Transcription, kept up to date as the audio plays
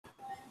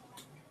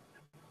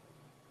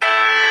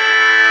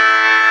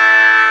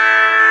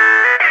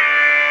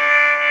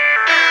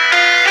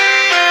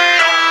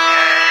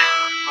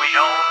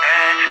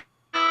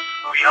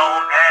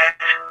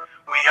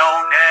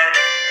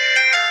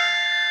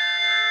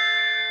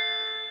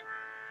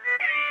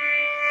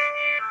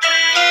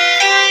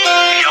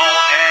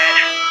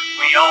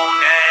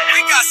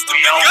We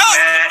own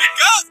that.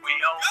 We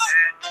own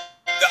that.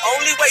 The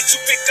only way to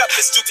pick up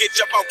is to get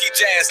your funky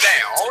jazz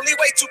down. Only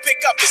way to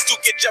pick up is to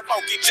get your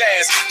funky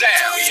jazz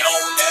down. We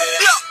own that.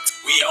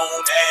 We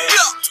own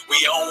that.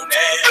 We own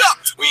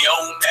that. We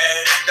own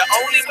that. The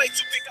only way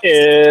to pick up.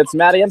 It's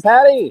Matty and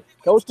Patty,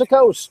 coast to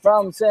coast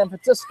from San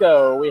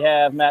Francisco. We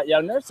have Matt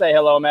Youngner. Say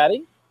hello,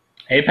 Matty.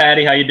 Hey,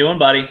 Patty. How you doing,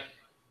 buddy?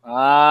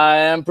 I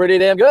am pretty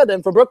damn good.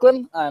 And from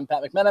Brooklyn, I'm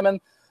Pat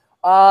McMenamin.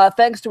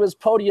 Thanks to his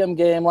podium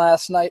game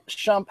last night,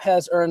 Shump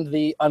has earned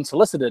the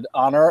unsolicited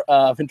honor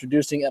of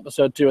introducing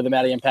episode 2 of the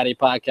Matty and Patty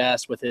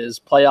podcast with his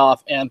playoff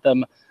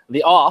anthem,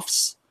 The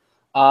Offs,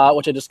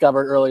 which I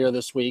discovered earlier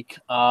this week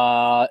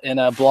in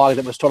a blog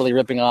that was totally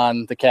ripping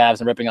on the Cavs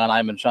and ripping on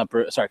Iman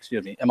Shumpert. Sorry,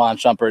 excuse me, Iman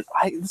Shumpert.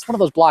 It's one of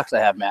those blocks I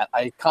have, Matt.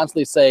 I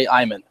constantly say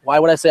Iman. Why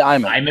would I say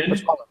Iman? Iman?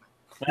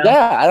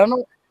 Yeah, I don't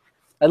know.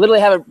 I literally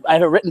have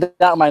it written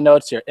down in my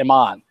notes here,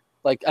 Iman.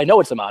 Like, I know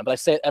it's Iman, but I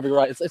say it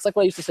everywhere. It's like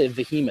what I used to say,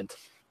 vehement.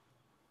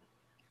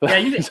 Yeah,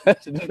 this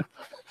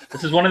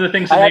is one of the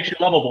things that makes you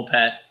lovable,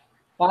 Pat.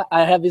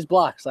 I have these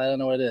blocks. I don't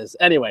know what it is.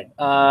 Anyway.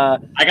 I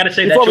got to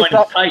say, that joint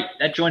is tight.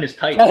 That joint is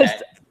tight,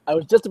 Pat. I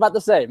was just about to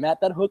say, Matt,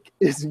 that hook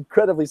is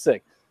incredibly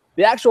sick.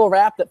 The actual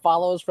rap that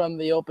follows from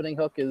the opening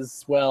hook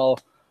is,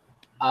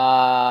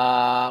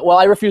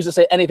 I refuse to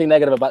say anything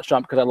negative about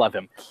Shump because I love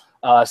him.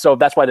 So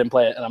that's why I didn't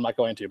play it, and I'm not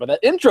going to. But that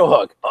intro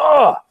hook,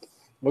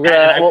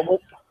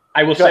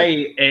 I will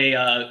say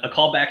a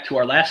callback to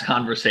our last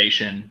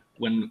conversation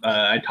when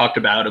I talked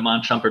about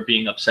Iman Shumpert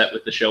being upset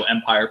with the show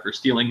Empire for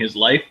stealing his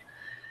life.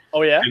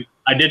 Oh, yeah?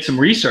 I did some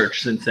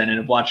research since then and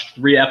have watched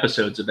 3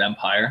 episodes of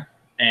Empire,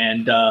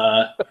 and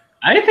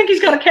I think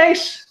he's got a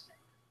case.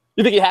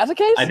 You think he has a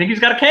case? I think he's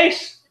got a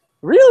case.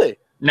 Really?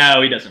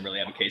 No, he doesn't really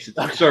have a case. It's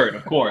absurd,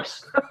 of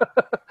course.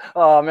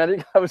 Oh,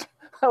 man, I was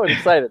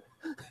excited.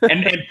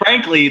 and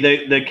frankly,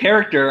 the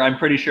character, I'm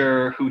pretty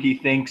sure who he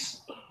thinks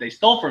they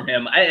stole from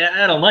him,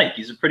 I don't like.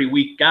 He's a pretty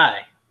weak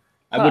guy.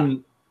 I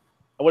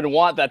wouldn't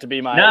want that to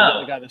be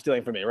the guy that's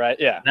stealing from me, right?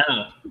 Yeah.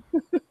 No.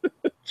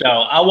 So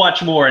I'll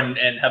watch more and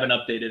have an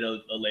updated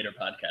a later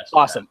podcast.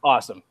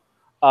 Awesome.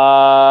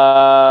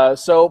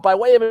 So by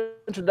way of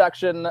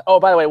introduction,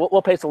 by the way,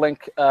 we'll paste a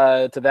link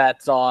to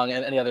that song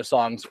and any other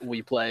songs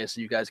we play so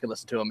you guys can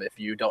listen to them if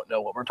you don't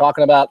know what we're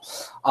talking about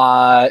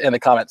in the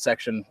comment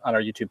section on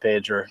our YouTube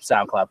page or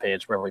SoundCloud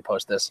page, wherever we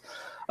post this.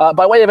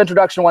 By way of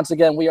introduction, once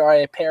again, we are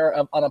a pair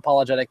of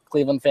unapologetic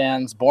Cleveland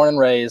fans, born and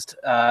raised,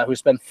 who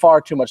spend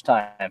far too much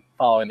time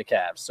following the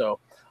Cavs. So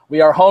we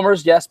are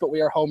homers, yes, but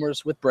we are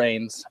homers with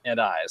brains and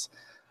eyes.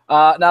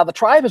 Now, the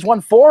Tribe has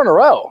won 4 in a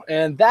row,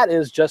 and that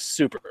is just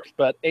super.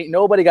 But ain't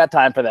nobody got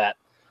time for that.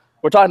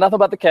 We're talking nothing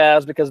about the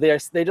Cavs because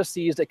they just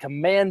seized a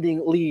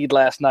commanding lead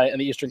last night in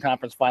the Eastern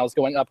Conference Finals,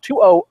 going up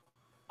 2-0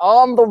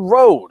 on the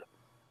road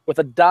with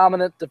a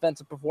dominant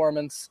defensive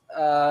performance.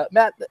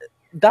 Matt,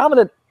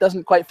 dominant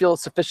doesn't quite feel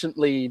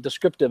sufficiently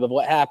descriptive of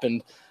what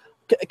happened.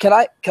 Can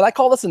I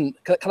call this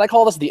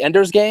the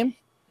Ender's Game?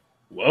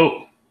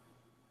 Whoa.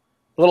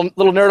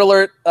 Little nerd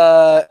alert,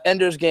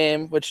 Ender's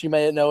Game, which you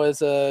may know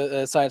is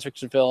a science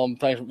fiction film,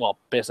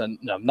 based on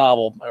a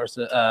novel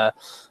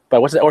by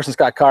Orson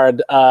Scott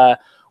Card,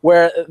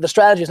 where the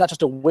strategy is not just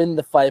to win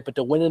the fight, but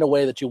to win in a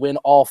way that you win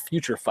all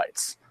future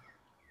fights.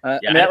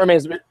 That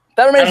remains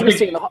to be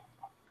seen. I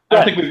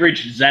don't think we've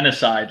reached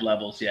Xenocide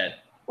levels yet.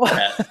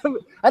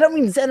 I don't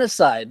mean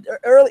Xenocide.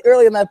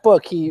 Early in that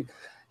book, he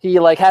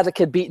has a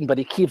kid beaten, but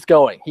he keeps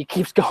going.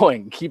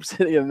 Keeps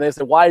hitting him. And they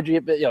said, "Why did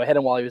you hit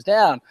him while he was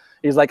down?"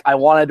 He's like, "I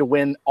wanted to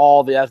win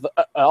all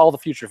the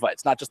future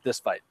fights, not just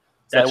this fight."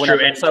 That's true.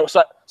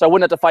 So I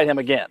wouldn't have to fight him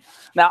again.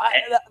 Now,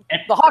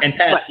 the Hawks. And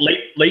Pat,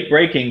 late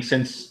breaking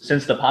since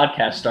the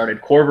podcast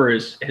started,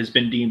 Korver has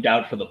been deemed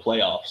out for the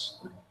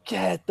playoffs.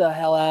 Get the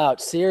hell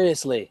out!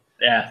 Seriously.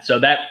 Yeah, so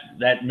that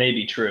may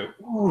be true.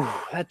 Ooh,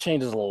 that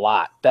changes a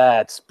lot.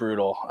 That's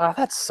brutal.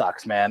 That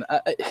sucks, man.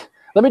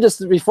 Let me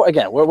just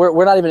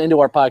we're not even into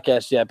our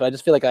podcast yet, but I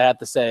just feel like I have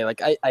to say,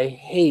 I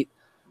hate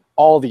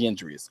all the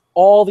injuries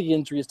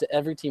to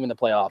every team in the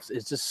playoffs.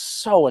 Is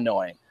just so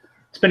annoying.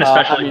 It's been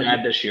especially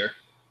bad this year.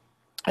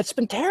 It's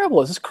been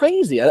terrible. This is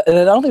crazy. And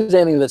I don't think there's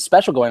anything that's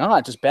special going on.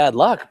 It's just bad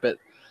luck. But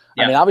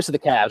yeah. I mean, obviously the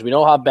Cavs. We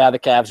know how bad the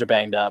Cavs are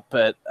banged up.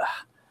 But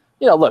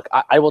look,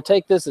 I will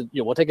take this.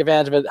 We'll take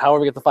advantage of it.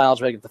 However we get the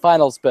finals, we get the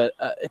finals. But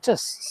it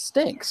just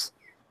stinks.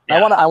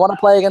 Yeah. I want to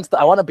play against.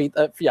 I want to beat.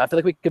 I feel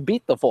like we could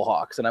beat the full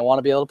Hawks, and I want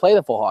to be able to play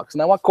the full Hawks.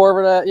 And I want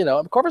Korver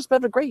to. Korver's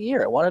had a great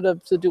year. I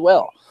wanted to do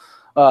well.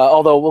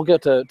 Although we'll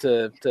get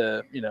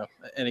to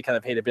any kind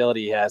of hateability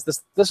he has.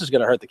 This is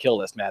going to hurt the kill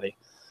list, Matty.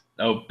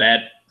 Oh,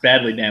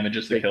 badly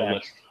damages the kill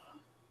list.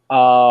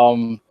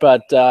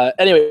 But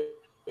anyway,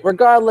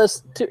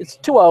 regardless, it's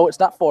 2-0. It's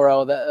not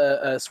 4-0.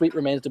 The sweep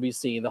remains to be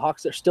seen. The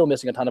Hawks are still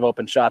missing a ton of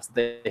open shots that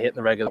they hit in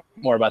the regular.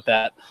 More about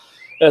that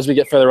as we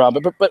get further on.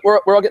 But we're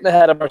all getting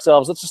ahead of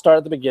ourselves. Let's just start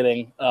at the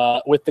beginning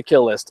with the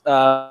kill list.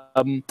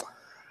 Again,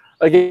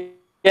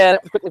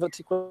 quickly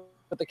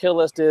what the kill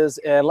list is,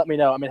 and let me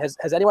know. I mean, has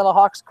anyone on the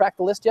Hawks cracked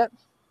the list yet?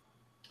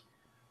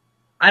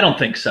 I don't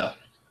think so.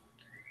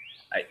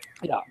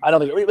 Yeah, I don't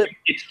think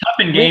it's tough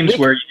in games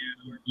where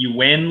you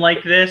win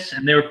like this,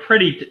 and they were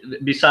pretty.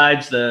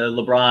 Besides the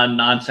LeBron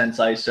nonsense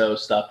ISO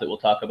stuff that we'll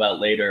talk about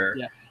later,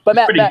 yeah. But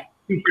Matt,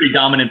 pretty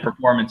dominant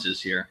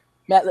performances here.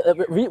 Matt,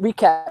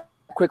 recap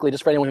quickly,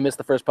 just for anyone who missed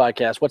the first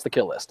podcast. What's the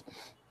kill list?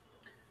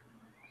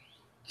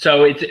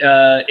 So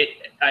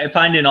I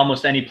find in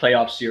almost any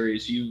playoff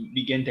series, you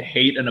begin to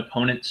hate an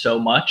opponent so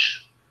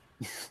much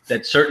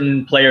that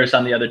certain players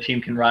on the other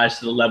team can rise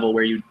to the level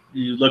where you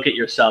look at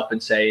yourself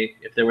and say,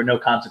 if there were no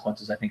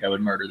consequences, I think I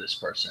would murder this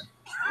person.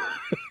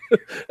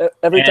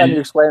 Every time you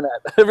explain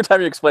that, it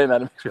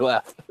makes me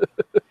laugh.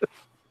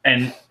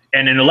 and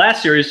in the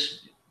last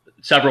series,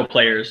 several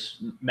players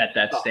met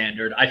that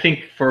standard. I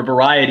think for a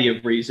variety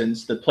of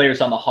reasons, the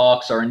players on the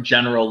Hawks are in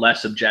general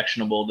less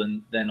objectionable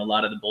than a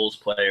lot of the Bulls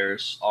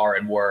players are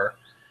and were.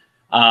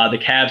 The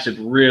Cavs have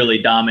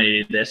really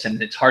dominated this,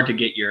 and it's hard to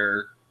get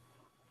your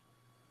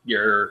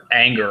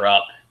anger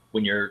up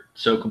when you're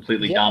so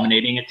completely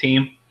dominating a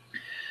team.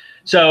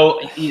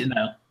 So,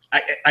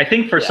 I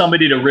think for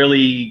somebody to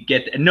really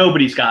get – and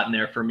nobody's gotten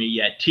there for me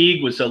yet.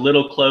 Teague was a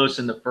little close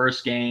in the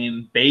first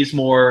game.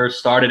 Bazemore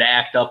started to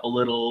act up a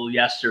little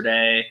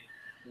yesterday.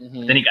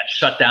 Mm-hmm. Then he got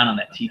shut down on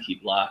that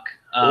TT block.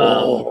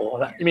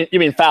 You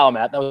mean foul,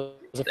 Matt? That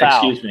was a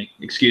foul.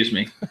 Excuse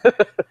me.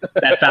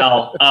 That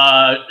foul.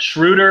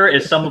 Schroeder,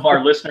 as some of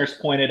our listeners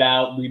pointed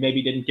out, we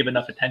maybe didn't give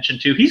enough attention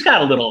to. He's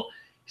got a little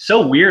 –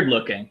 so weird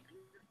looking.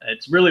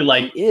 It's really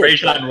like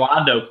Rajon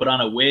Rondo put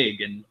on a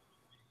wig and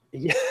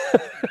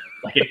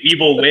like an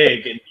evil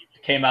wig and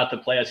came out to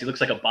play us. He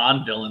looks like a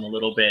Bond villain a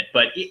little bit,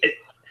 but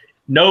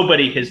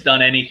nobody has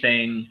done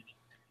anything,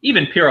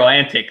 even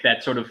Piroantic,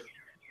 that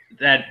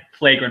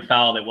flagrant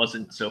foul that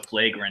wasn't so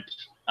flagrant.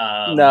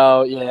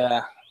 Nobody's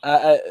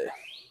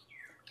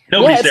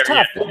there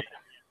tough. Yet.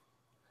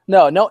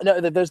 No.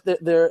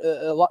 There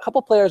a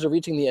couple players are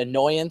reaching the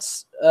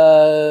annoyance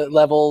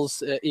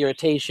levels,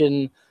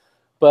 irritation.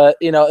 But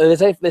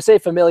they say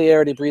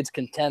familiarity breeds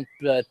contempt,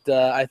 but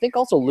I think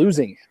also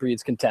losing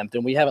breeds contempt,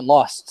 and we haven't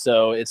lost,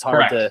 so it's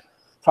hard to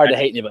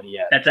hate anybody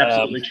yet. That's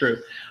absolutely true.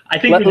 I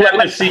think we'd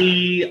have to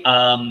see,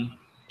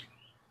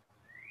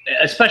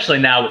 especially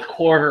now with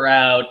Korver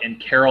out and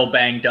Carroll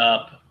banged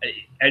up.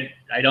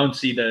 I don't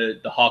see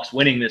the Hawks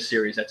winning this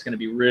series. That's going to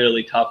be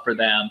really tough for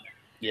them.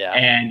 Yeah,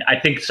 and I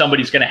think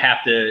somebody's going to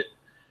have to.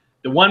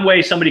 The one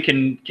way somebody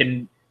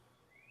can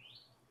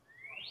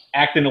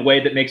act in a way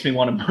that makes me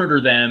want to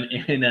murder them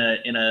in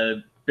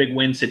a big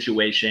win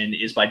situation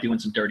is by doing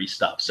some dirty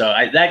stuff. So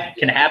that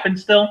can happen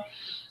still.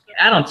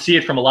 I don't see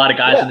it from a lot of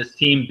guys on this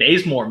team.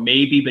 Bazemore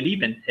maybe, but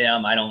even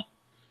him, I don't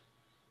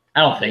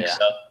think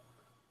so.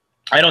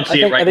 I don't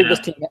see it right now. This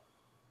team,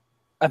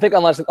 I think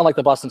unlike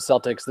the Boston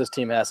Celtics, this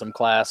team has some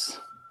class.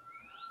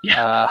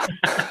 Yeah.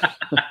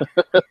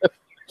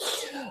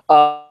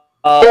 My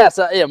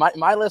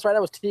list right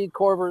now was Teague,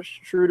 Korver,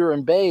 Schroeder,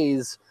 and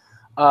Baze.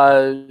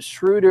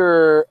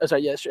 Schroeder's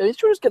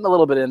getting a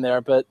little bit in there,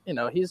 but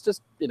he's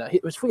just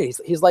it's weird.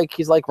 He's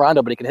like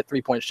Rondo, but he can hit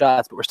 3-point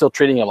shots, but we're still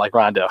treating him like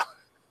Rondo.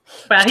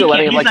 Still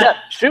letting him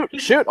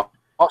shoot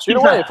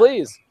away,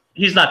 please.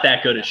 He's not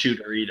that good a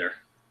shooter either.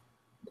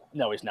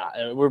 No, he's not.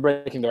 We're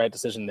making the right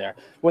decision there.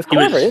 With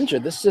Korver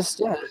injured, this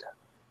is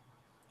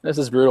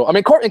brutal. I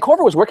mean,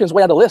 Korver was working his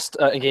way on the list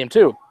in game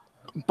 2.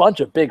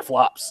 Bunch of big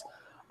flops,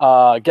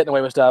 getting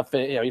away with stuff.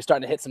 He's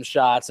starting to hit some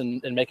shots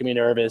and making me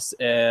nervous.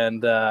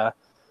 And I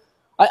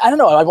don't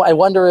know. I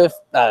wonder if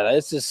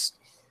it's just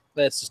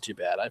too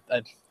bad.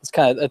 It's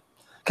kind of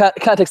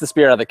takes the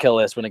spirit out of the kill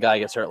list when a guy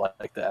gets hurt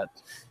like that.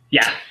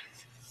 Yeah,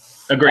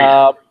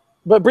 agreed.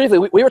 But briefly,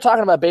 we were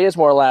talking about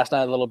Bazemore last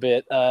night a little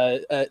bit.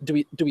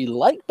 Do we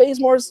like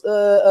Bazemore's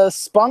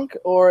spunk,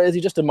 or is he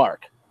just a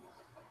mark?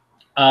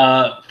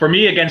 For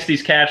me, against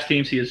these Cavs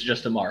teams, he is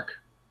just a mark.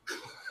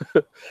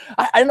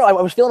 I don't know. I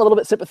was feeling a little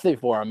bit sympathy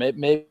for him.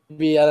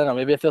 Maybe I don't know.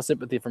 Maybe I feel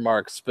sympathy for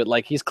Marks, but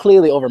he's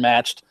clearly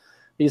overmatched.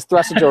 He's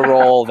thrust into a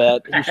role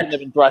that he shouldn't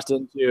have been thrust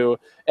into,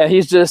 and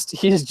he's just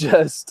he's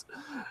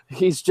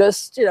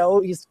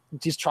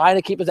trying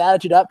to keep his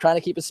attitude up, trying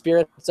to keep his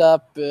spirits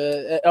up.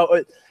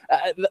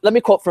 Let me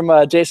quote from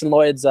Jason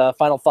Lloyd's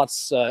final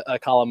thoughts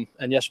column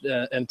in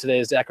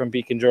today's Akron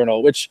Beacon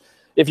Journal, which,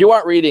 if you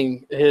aren't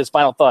reading his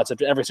final thoughts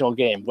after every single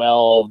game,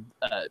 well,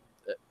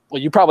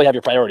 you probably have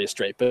your priorities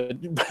straight,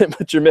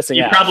 but you're missing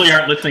out. You probably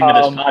aren't listening to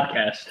this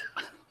podcast.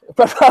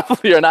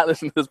 Probably you're not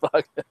listening to this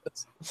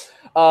podcast.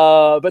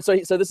 But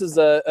so this is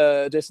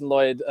Jason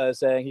Lloyd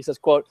saying, he says,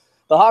 quote,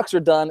 "The Hawks are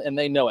done and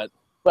they know it.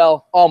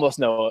 Well, almost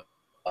know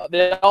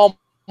it.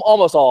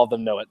 Almost all of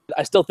them know it.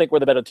 I still think we're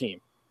the better team."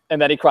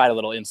 And then he cried a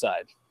little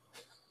inside.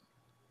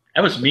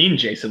 That was mean,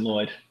 Jason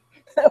Lloyd.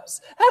 I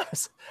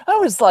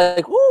was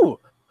like, ooh,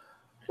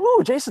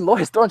 Jason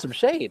Lloyd's throwing some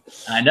shade.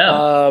 I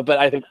know. But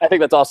I think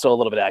that's also a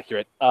little bit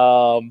accurate.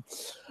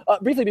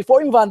 Briefly, before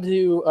we move on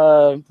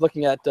to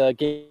looking at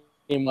game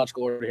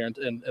logical order here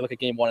and look at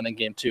game 1 and then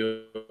game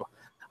 2,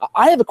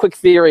 I have a quick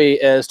theory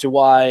as to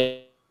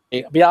why,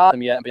 beyond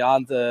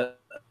the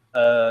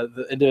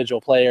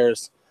individual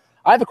players,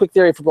 I have a quick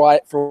theory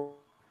for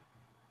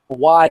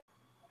why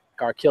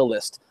our kill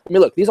list I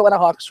mean, look, these Atlanta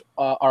Hawks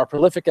are a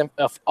prolific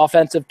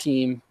offensive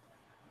team.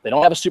 They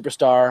don't have a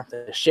superstar.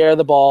 They share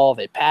the ball.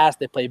 They pass.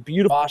 They play a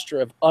beautiful roster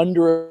of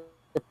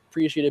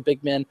underappreciated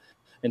big men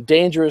and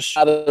dangerous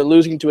shot. They're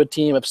losing to a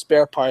team of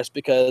spare parts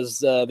because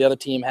the other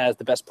team has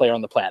the best player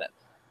on the planet.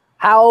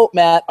 How,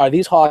 Matt, are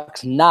these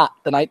Hawks not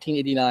the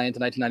 1989 to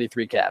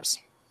 1993 Cavs?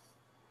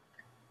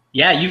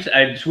 Yeah,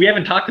 we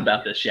haven't talked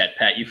about this yet,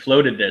 Pat. You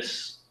floated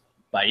this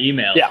by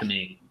email to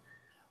me.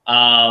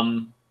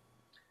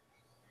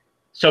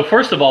 So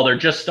first of all, they're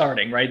just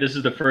starting, right? This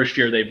is the first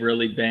year they've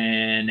really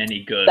been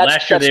any good.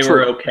 Last year they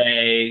were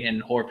okay,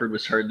 and Horford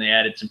was hurt, and they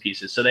added some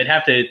pieces. So they'd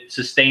have to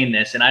sustain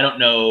this, and I don't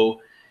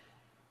know.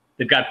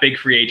 They've got big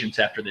free agents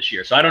after this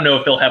year, so I don't know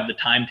if they'll have the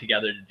time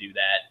together to do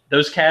that.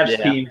 Those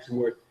Cavs teams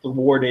were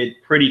thwarted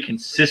pretty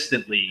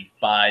consistently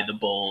by the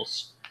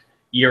Bulls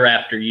year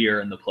after year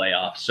in the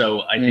playoffs.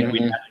 So I think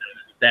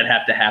that'd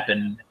have to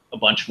happen a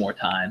bunch more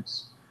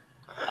times.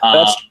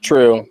 That's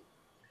true.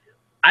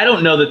 I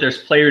don't know that there's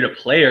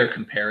player-to-player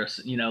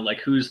comparison. You know,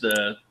 like there's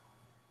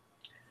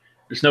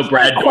no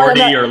Brad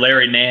Daugherty or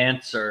Larry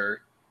Nance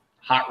or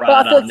Hot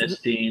Rod on this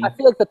team. I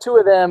feel like the two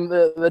of them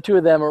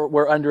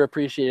were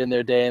underappreciated in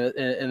their day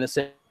in the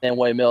same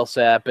way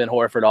Millsap and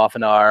Horford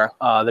often are.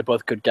 They're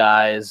both good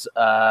guys.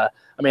 I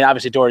mean,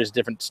 obviously Daugherty's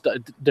a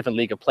different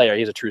league of player.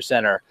 He's a true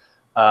center.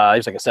 He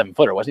was like a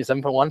 7-footer, wasn't he?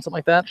 7'1", something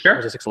like that. Sure.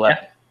 Or was he 6'11"? Yeah.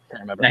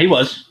 Can't remember. Yeah, he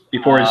was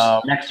before his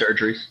neck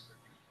surgeries.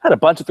 Had a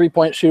bunch of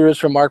 3-point shooters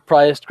from Mark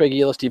Price, Craig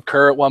Elo, Steve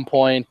Kerr at one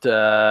point. We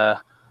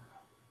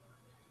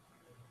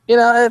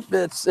had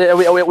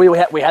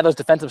those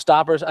defensive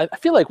stoppers. I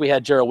feel like we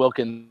had Gerald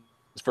Wilkins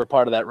for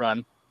part of that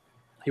run.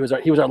 He was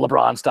our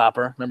LeBron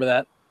stopper. Remember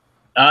that?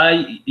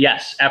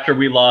 Yes. After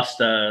we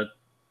lost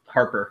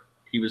Harper,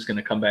 he was going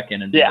to come back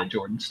in and be the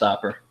Jordan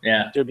stopper.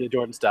 Yeah, to be the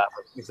Jordan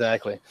stopper.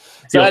 Exactly.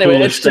 So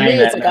anyway, to me,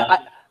 it's like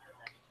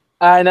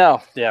I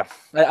know. Yeah,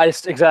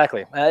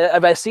 exactly.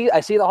 I see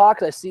the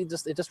Hawks. It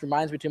just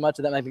reminds me too much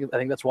of them. I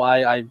think that's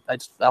why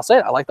I'll say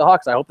it. I like the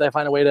Hawks. I hope they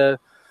find a way to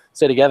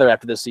stay together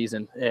after this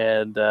season,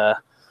 and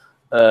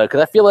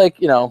because I feel like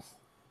I don't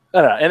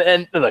know.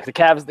 And look, the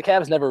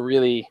Cavs never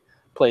really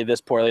played this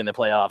poorly in the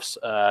playoffs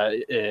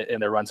in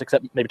their runs,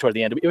 except maybe toward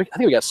the end. I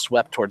think we got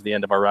swept towards the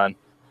end of our run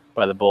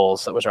by the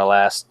Bulls. That was our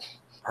last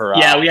hurrah.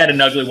 Yeah, we had an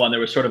ugly one. There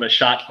was sort of a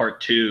shot part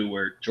 2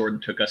 where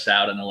Jordan took us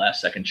out in the last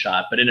second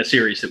shot, but in a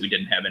series that we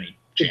didn't have any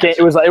chance. I think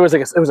it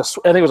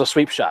was a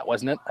sweep shot,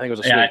 wasn't it? I think it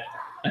was a sweep. Yeah,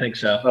 I think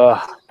so.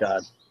 Oh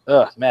God.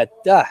 Oh man.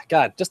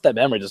 God. Just that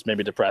memory just made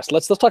me depressed.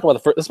 Let's talk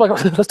about let's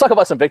talk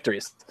about some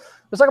victories.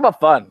 Let's talk about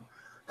fun.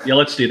 Yeah,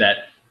 let's do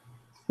that.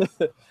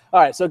 All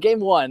right. So game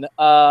 1.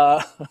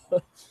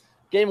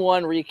 Game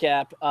 1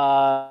 recap.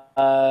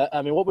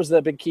 I mean, what was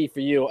the big key for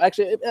you?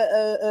 Actually,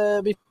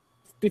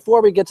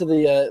 before we get to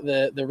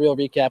the real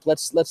recap, let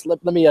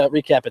me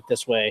recap it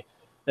this way.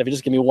 If you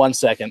just give me 1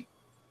 second,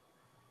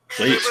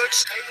 please.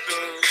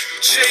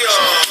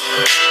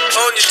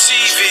 On your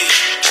TV,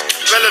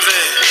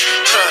 relevant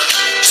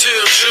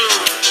till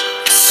June.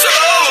 So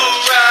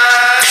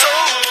rise.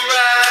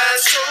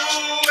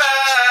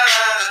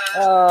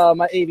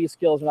 My AV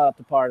skills are not up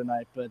to par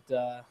tonight, but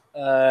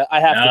I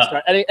have to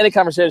start. Any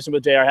conversation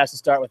with JR has to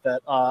start with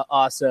that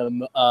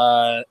awesome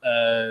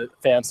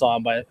fan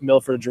song by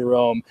Milford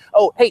Jerome.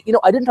 Oh, hey,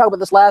 I didn't talk about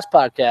this last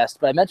podcast,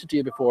 but I mentioned to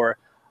you before.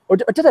 Or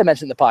did I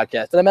mention the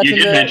podcast? Did I mention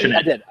You did mention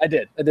it. I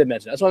did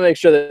mention it. I just want to make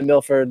sure that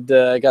Milford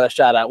got a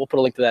shout out. We'll put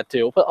a link to that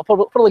too. I'll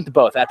put a link to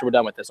both after we're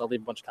done with this. I'll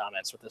leave a bunch of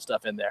comments with this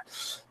stuff in there.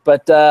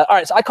 But all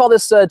right, so I call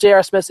this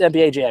J.R. Smith's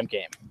NBA Jam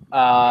game.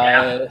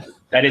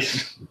 That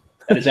is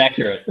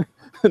accurate.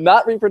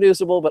 Not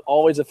reproducible, but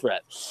always a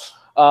threat.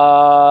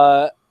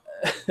 I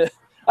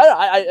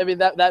mean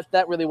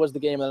that really was the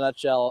game in a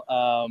nutshell.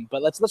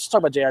 But let's just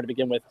talk about JR to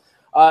begin with.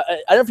 I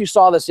don't know if you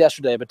saw this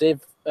yesterday, but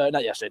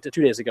not yesterday,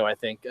 2 days ago, I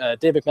think.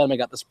 Dave McMenamin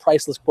got this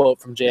priceless quote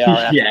from JR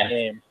after the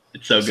game.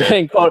 It's so good.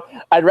 Saying, quote,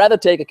 "I'd rather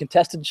take a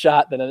contested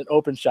shot than an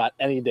open shot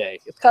any day."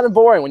 It's kind of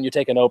boring when you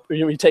take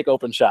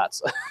open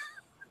shots.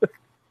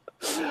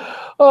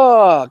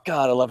 Oh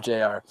God, I love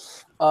JR.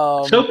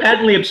 So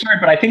patently absurd,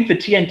 but I think the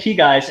TNT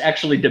guys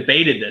actually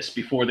debated this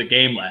before the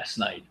game last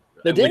night.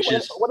 They did?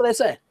 What did they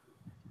say?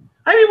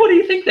 I mean, what do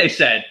you think they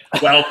said?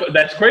 Well,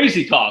 that's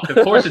crazy talk.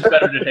 Of course, it's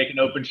better to take an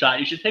open shot.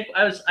 You should take.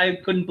 I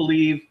couldn't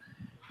believe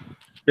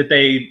that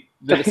they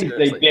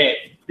bid.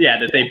 Yeah,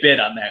 that they bid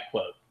on that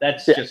quote.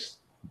 That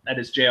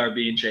is JR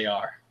being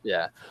JR.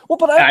 Yeah. Well,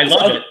 but I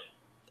love it.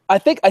 I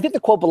think the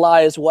quote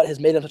belies what has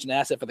made him such an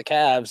asset for the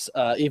Cavs,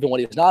 even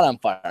when he's not on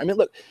fire. I mean,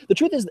 look, the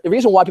truth is, the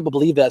reason why people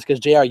believe that is because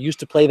JR used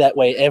to play that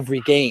way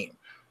every game.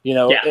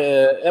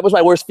 That was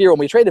my worst fear when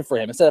we traded for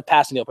him. Instead of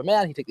passing the open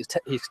man,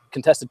 he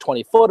contested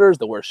 20-footers,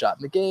 the worst shot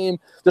in the game,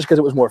 just because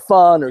it was more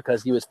fun or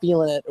because he was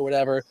feeling it or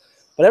whatever.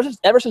 But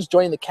ever since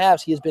joining the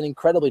Cavs, he has been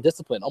incredibly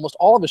disciplined. Almost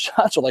all of his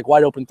shots are like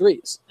wide open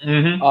threes.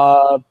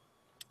 Mm-hmm.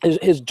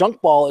 His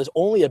junk ball is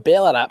only a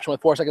bailout option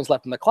with 4 seconds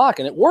left on the clock,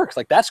 and it works.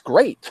 Like, that's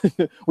great.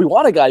 We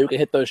want a guy who can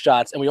hit those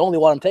shots, and we only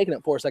want him taking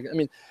it 4 seconds. I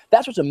mean,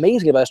 that's what's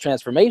amazing about his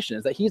transformation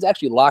is that he's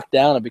actually locked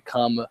down and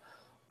become,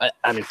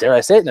 dare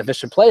I say it, an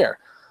efficient player.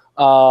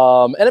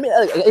 And I mean,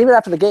 even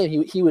after the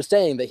game, he was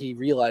saying that he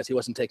realized he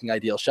wasn't taking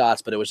ideal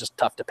shots, but it was just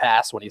tough to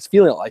pass when he's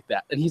feeling it like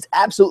that. And he's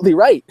absolutely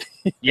right.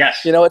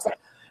 Yes.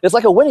 It's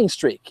like a winning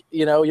streak.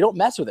 You don't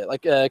mess with it.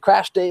 Like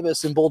Crash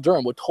Davis and Bull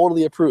Durham would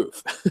totally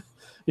approve.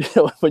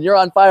 When you're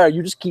on fire,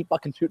 you just keep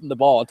fucking shooting the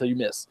ball until you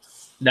miss.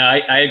 No,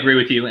 I agree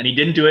with you. And he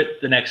didn't do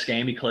it the next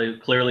game. He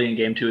clearly in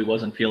game 2, he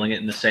wasn't feeling it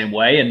in the same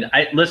way. And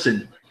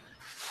listen,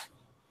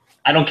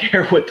 I don't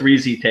care what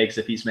threes he takes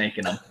if he's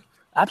making them.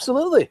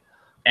 Absolutely.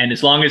 And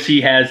as long as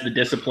he has the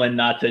discipline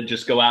not to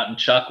just go out and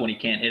chuck when he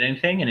can't hit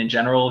anything, and in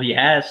general he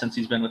has since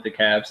he's been with the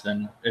Cavs,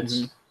 then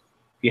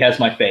he has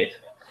my faith.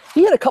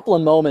 He had a couple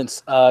of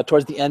moments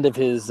towards the end of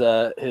his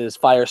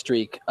fire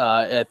streak.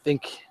 I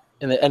think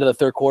in the end of the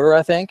third quarter.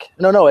 I think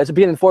no, it's the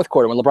beginning of the fourth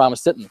quarter when LeBron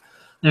was sitting,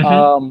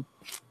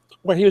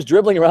 where he was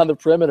dribbling around the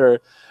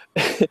perimeter,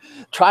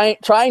 trying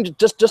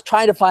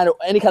to find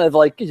any kind of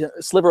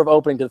sliver of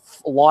opening to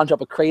launch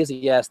up a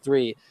crazy ass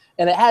three.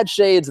 And it had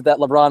shades of that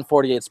LeBron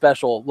 48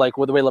 special, like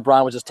with the way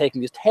LeBron was just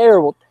taking these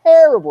terrible,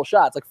 terrible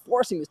shots, like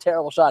forcing these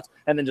terrible shots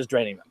and then just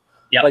draining them.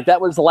 Yep. Like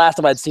that was the last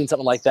time I'd seen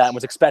something like that and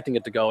was expecting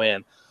it to go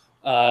in.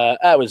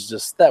 That was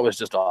just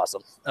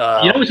awesome.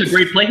 It was a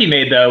great play he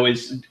made though. I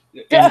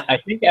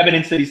think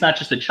evidence that he's not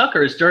just a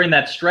chucker is during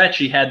that stretch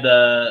he had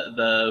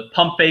the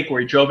pump fake where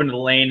he drove into the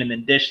lane and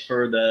then dished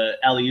for the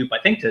alley-oop, I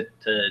think to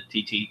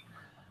TT.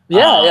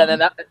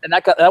 And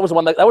that was the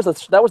one that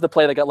was the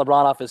play that got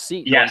LeBron off his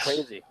seat. Yes. Going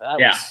crazy. That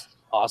was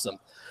awesome.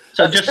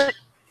 So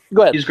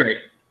go ahead. He's great.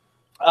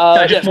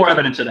 Just more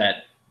evidence of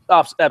that.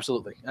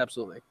 Absolutely.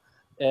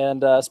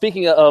 And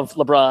speaking of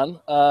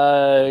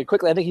LeBron,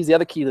 quickly, I think he's the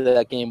other key to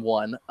that game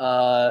one.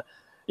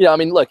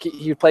 Look,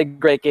 he played a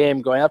great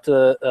game going up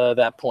to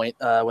that point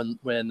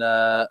when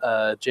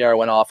JR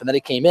went off, and then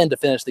he came in to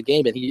finish the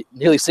game, and he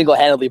nearly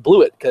single-handedly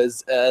blew it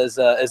because, as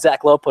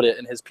Zach Lowe put it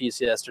in his piece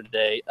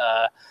yesterday,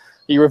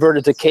 he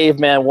reverted to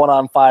caveman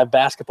 1-on-5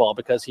 basketball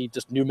because he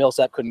just knew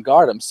Millsap couldn't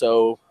guard him.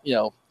 So,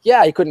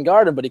 he couldn't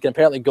guard him, but he can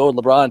apparently goad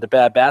LeBron into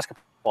bad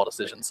basketball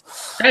decisions.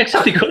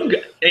 Except he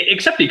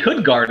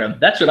could guard him.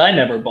 That's what I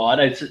never bought.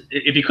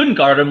 If he couldn't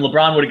guard him,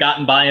 LeBron would have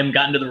gotten by him,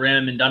 gotten to the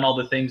rim, and done all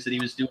the things that he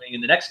was doing in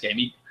the next game.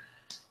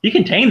 He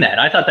contained that.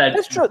 I thought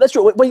that's true.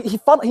 But he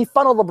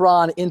funneled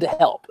LeBron into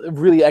help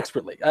really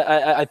expertly.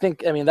 I think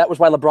that was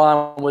why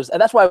LeBron was, and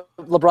that's why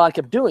LeBron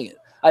kept doing it.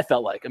 I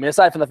felt like.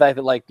 Aside from the fact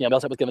that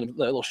Millsap was giving him a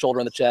little shoulder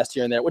on the chest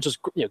here and there, which is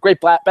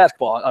great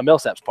basketball on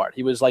Millsap's part.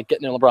 He was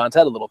getting in LeBron's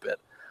head a little bit.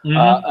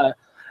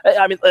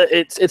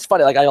 It's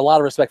funny. I have a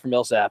lot of respect for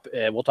Millsap,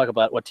 and we'll talk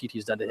about what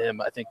TT's done to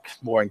him. I think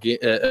more in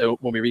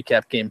when we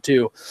recap game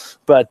 2.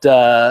 But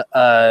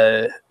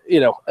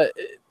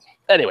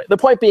anyway, the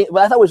point being,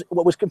 what I thought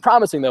what was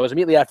promising though was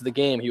immediately after the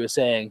game, he was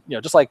saying,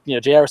 just like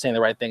JR was saying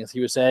the right things.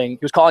 He was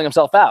calling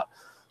himself out,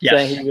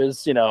 saying he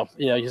was, you know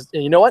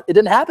what, it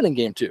didn't happen in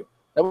game 2.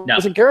 That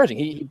was encouraging.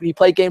 He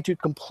played game 2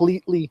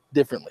 completely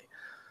differently.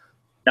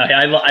 No,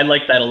 I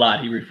like that a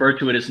lot. He referred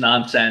to it as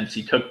nonsense.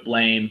 He took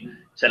blame.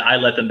 Said, I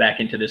let them back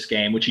into this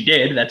game, which he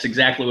did. That's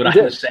exactly what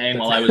I was saying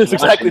while I was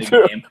watching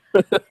the game.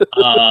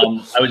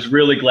 I was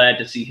really glad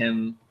to see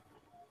him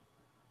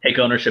take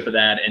ownership of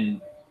that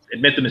and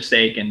admit the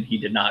mistake, and he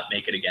did not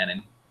make it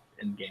again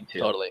in game 2.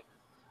 Totally.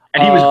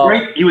 And he was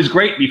great. He was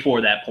great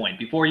before that point.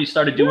 Before you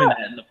started doing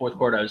that in the fourth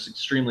quarter, I was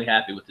extremely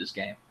happy with this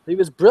game. He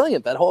was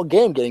brilliant that whole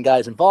game, getting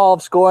guys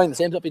involved, scoring the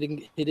same stuff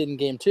he did in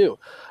game 2.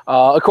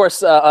 Of course,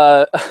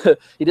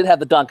 he did have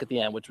the dunk at the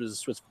end, which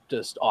was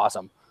just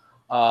awesome.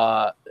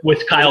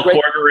 With Kyle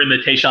Korver in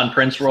the Tayshaun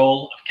Prince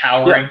role of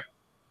cowering.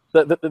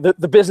 Yeah.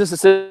 The business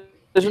decision.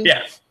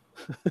 Yeah.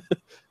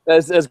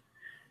 as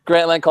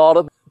Grantland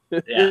called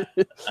it. Yeah.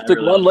 Took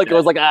really one look and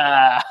was like,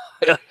 I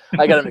got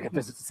to make a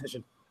business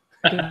decision.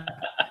 Got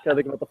to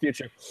think about the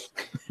future.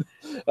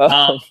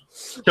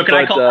 So can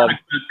I call out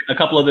a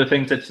couple other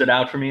things that stood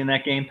out for me in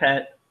that game,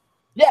 Pat?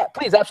 Yeah,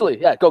 please,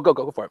 absolutely. Yeah, go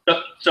for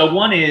it. So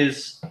one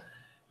is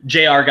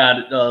JR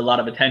got a lot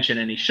of attention,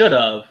 and he should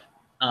have.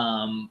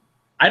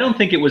 I don't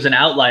think it was an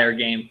outlier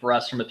game for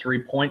us from a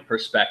three-point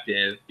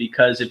perspective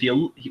because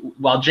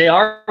while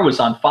JR was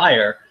on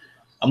fire,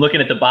 I'm looking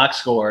at the box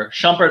score.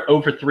 Shumpert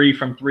 0 for 3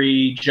 from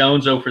 3,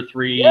 Jones 0 for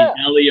 3,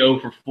 Ellie 0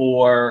 for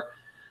 4,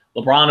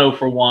 LeBron 0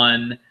 for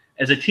 1.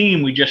 As a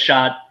team, we just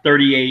shot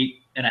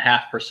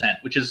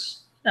 38.5%, which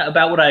is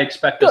about what I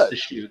expect us to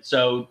shoot.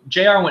 So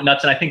JR went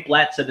nuts, and I think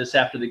Blatt said this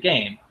after the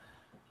game.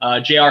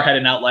 JR had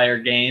an outlier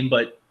game,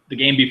 but the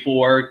game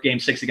before, game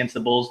 6 against the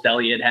Bulls,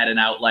 Deli had an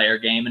outlier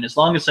game. And as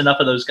long as enough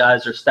of those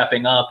guys are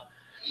stepping up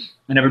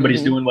and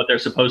everybody's doing what they're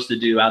supposed to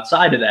do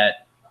outside of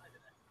that,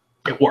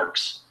 it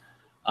works.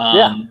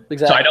 Exactly.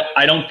 So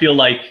I don't feel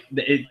like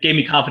it gave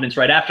me confidence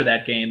right after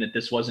that game that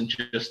this wasn't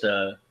just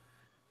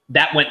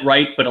that went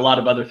right, but a lot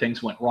of other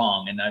things went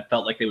wrong. And I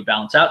felt like they would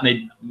balance out,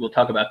 and we'll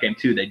talk about game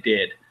 2. They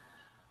did.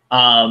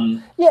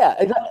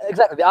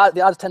 Exactly.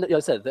 The odds tend to,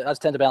 the odds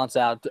tend to balance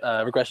out,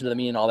 regression to the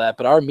mean and all that.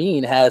 But our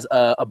mean has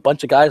a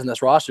bunch of guys in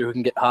this roster who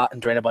can get hot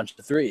and drain a bunch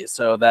of threes.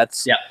 So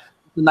that's a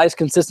nice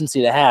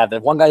consistency to have.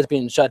 If one guy's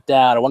being shut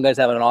down or one guy's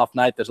having an off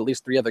night, there's at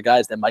least 3 other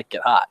guys that might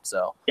get hot.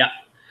 So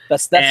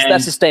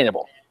That's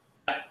sustainable.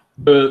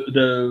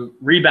 The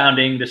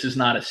rebounding, this is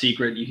not a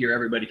secret. You hear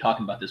everybody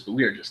talking about this, but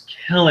we are just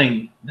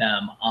killing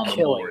them on the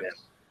board.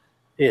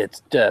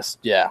 It's just,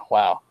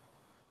 wow.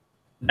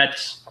 That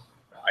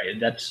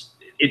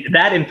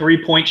and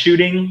 3-point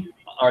shooting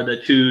are the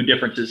two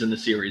differences in the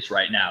series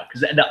right now.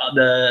 Because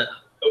the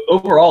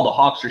overall, the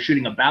Hawks are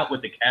shooting about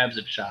what the Cavs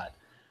have shot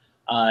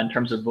in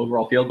terms of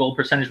overall field goal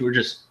percentage.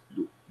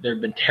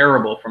 They've been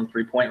terrible from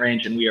 3-point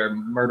range, and we are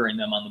murdering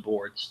them on the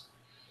boards.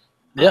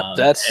 Yep,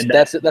 that's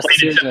the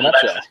series in a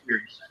nutshell.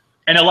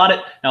 And a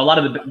lot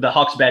of the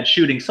Hawks' bad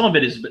shooting, some of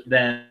it has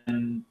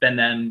been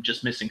them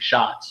just missing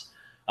shots.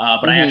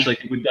 But I actually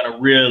think we've done a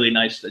really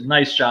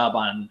nice job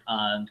on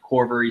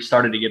Korver. He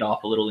started to get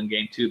off a little in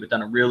game 2, but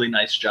done a really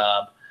nice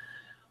job.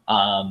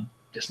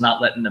 Just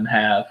not letting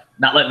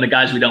the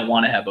guys we don't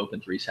want to have open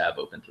threes have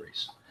open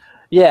threes.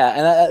 Yeah,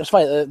 and it's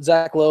funny.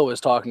 Zach Lowe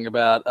was talking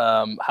about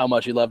how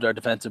much he loved our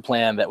defensive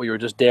plan, that we were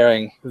just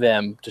daring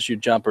them to shoot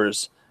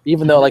jumpers,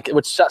 even though, like,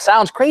 which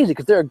sounds crazy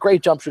because they're a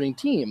great jump shooting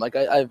team. Like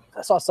I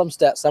saw some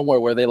stat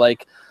somewhere where they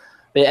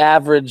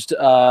averaged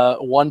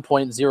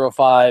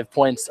 1.05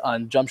 points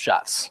on jump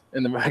shots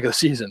in the regular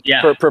season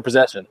per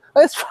possession.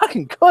 That's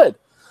fucking good.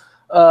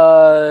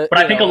 But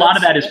I think a lot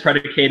of that is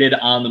predicated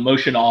on the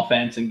motion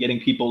offense and getting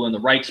people in the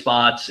right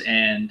spots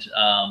and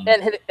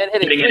hitting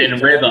it in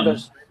rhythm.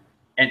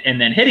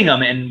 And then hitting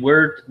them, and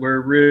we're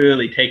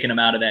really taking them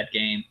out of that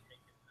game.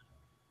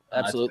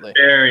 Absolutely,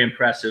 very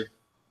impressive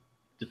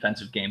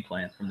defensive game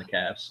plan from the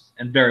Cavs,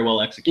 and very well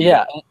executed.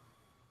 Yeah,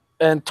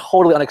 and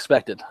totally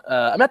unexpected.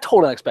 I'm not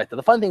totally unexpected.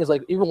 The fun thing is,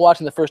 like, even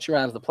watching the first 2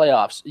 rounds of the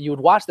playoffs, you would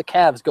watch the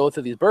Cavs go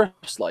through these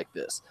bursts like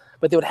this,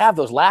 but they would have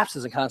those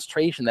lapses in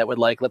concentration that would,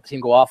 like, let the team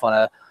go off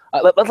on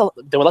they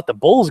would let the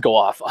Bulls go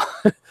off,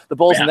 the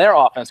Bulls in their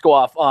offense go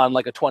off on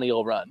like a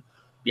 20-0 run.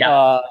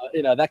 Yeah,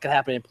 that could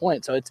happen at any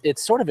point. So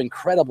it's sort of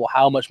incredible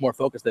how much more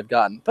focused they've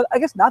gotten. But I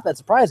guess not that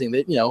surprising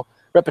that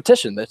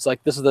repetition. It's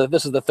like this is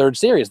the third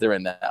series they're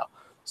in now,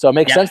 so it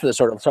makes sense that they're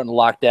sort of starting to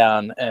lock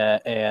down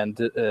and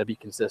be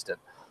consistent.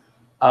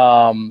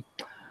 All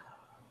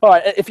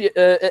right, if you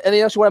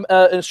anything else you want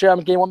to share on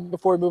game 1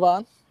 before we move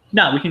on?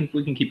 No, we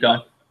can keep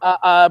going.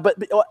 But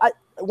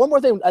one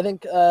more thing, I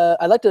think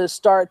I'd like to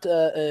start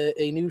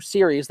a new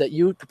series that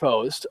you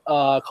proposed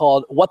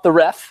called "What the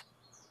Ref."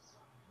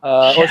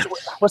 Yes.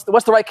 What's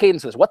the right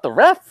cadence for this? What the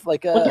ref?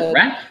 Like What the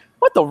ref?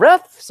 What the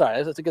ref?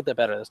 Sorry, let's get that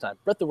better this time.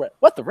 What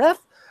the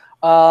ref?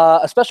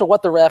 A special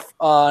what the ref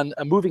on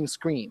moving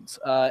screens,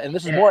 and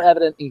this is more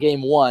evident in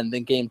game 1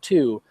 than game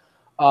 2.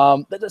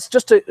 That's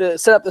just to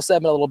set up the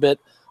segment a little bit.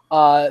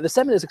 The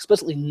segment is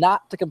explicitly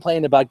not to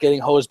complain about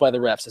getting hosed by the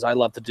refs, as I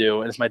love to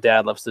do and as my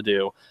dad loves to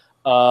do,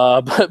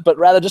 but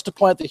rather just to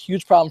point out the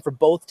huge problem for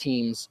both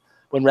teams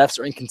when refs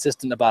are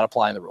inconsistent about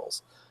applying the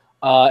rules.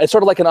 It's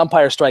sort of like an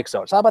umpire strike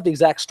zone. It's not about the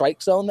exact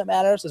strike zone that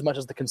matters as much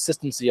as the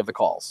consistency of the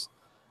calls.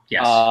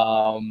 Yes.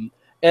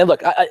 And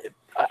look,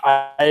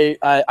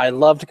 I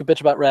love to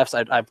bitch about refs.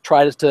 I've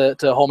tried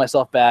to hold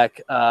myself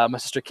back. My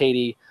sister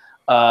Katie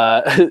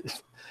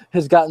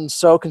has gotten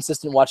so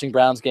consistent watching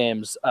Browns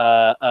games,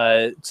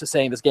 to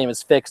saying this game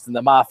is fixed and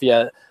the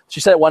Mafia. She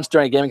said it once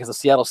during a game against the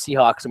Seattle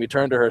Seahawks, and we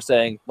turned to her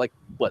saying, like,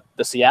 what,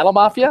 the Seattle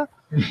Mafia?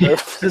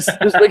 is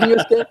rigging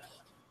this game?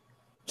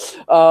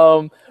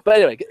 But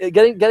anyway,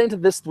 getting to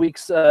this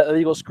week's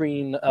illegal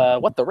screen,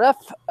 what the ref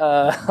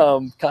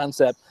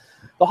concept.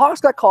 The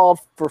Hawks got called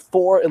for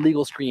 4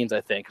 illegal screens,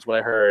 I think, is what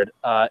I heard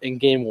in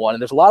game 1.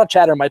 And there's a lot of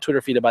chatter on my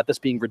Twitter feed about this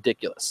being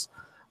ridiculous.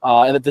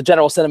 And that the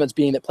general sentiments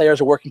being that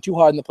players are working too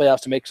hard in the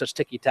playoffs to make such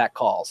ticky-tack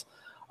calls.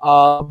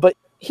 But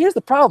here's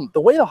the problem.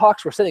 The way the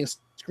Hawks were setting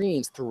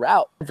screens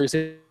throughout every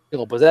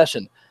single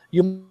possession,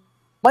 you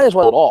might as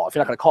well at all if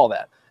you're not going to call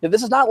that.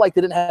 This is not like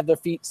they didn't have their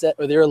feet set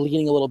or they were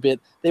leaning a little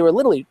bit. They were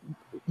literally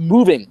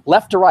moving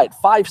left to right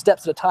 5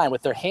 steps at a time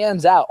with their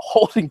hands out,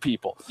 holding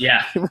people.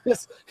 Yeah.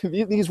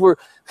 These were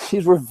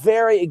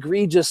very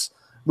egregious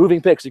moving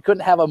picks. You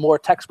couldn't have a more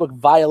textbook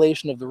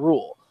violation of the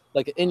rule,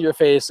 like an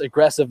in-your-face,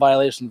 aggressive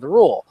violation of the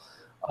rule.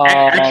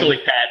 Actually,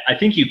 Pat, I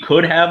think you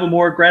could have a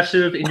more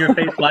aggressive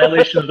in-your-face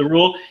violation of the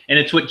rule, and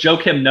it's what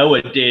Joakim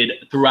Noah did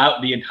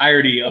throughout the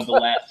entirety of the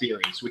last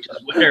series, which is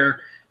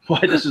why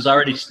this is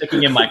already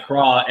sticking in my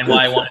craw and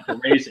why I wanted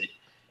to raise it.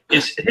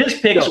 Is his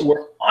picks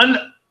were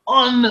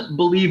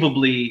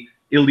unbelievably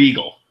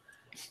illegal,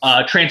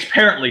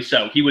 transparently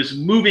so. He was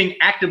moving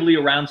actively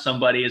around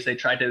somebody as they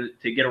tried to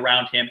get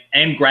around him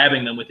and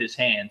grabbing them with his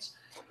hands.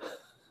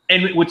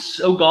 And what's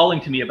so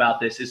galling to me about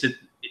this is that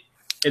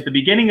at the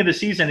beginning of the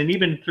season and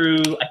even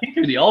through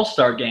the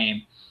All-Star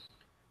game,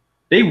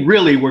 they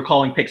really were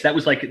calling picks. That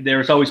was like,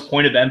 there's always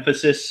point of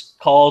emphasis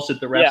calls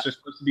that the refs are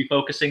supposed to be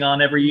focusing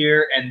on every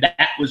year, and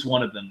that was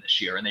one of them this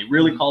year. And they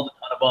really called a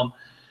ton of them.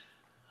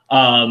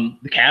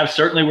 The Cavs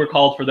certainly were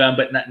called for them,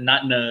 but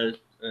not in an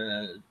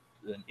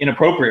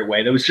inappropriate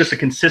way. There was just a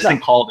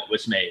consistent call that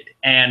was made,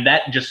 and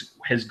that just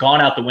has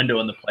gone out the window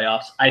in the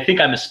playoffs. I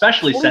think I'm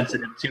especially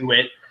sensitive to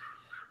it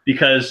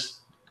because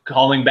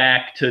calling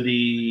back to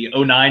the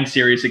 2009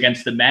 series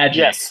against the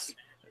Magic,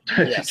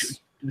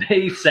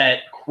 they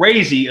set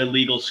crazy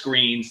illegal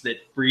screens that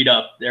freed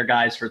up their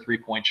guys for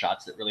 3-point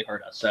shots that really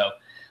hurt us. So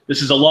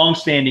this is a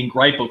long-standing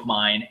gripe of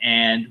mine,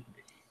 and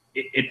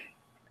I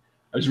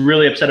was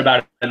really upset about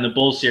it in the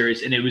Bulls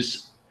series, and it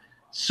was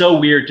so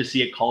weird to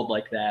see it called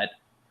like that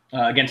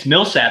against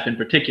Millsap in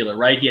particular,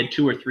 right? He had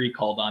 2 or 3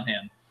 called on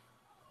him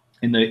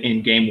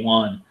in game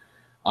 1,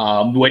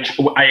 which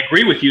I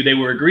agree with you, they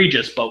were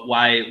egregious, but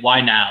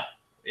why now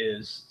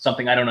is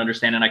something I don't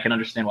understand, and I can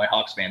understand why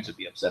Hawks fans would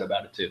be upset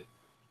about it too.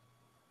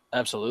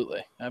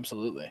 Absolutely. I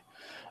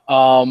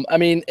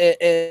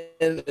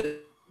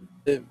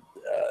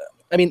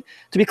mean,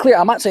 to be clear,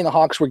 I'm not saying the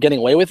Hawks were getting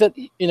away with it,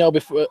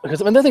 before, because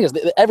the thing is,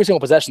 every single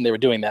possession they were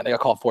doing that. They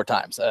got called 4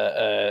 times,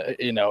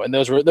 and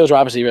those were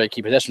obviously really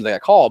key possessions they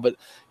got called, but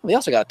they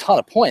also got a ton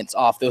of points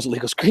off those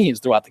illegal screens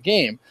throughout the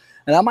game.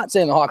 And I'm not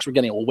saying the Hawks were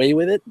getting away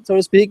with it, so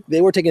to speak. They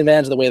were taking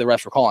advantage of the way the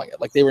refs were calling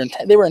it. Like they were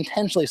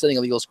intentionally setting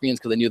illegal screens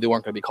because they knew they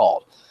weren't going to be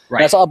called. Right.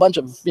 And I saw a bunch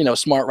of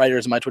smart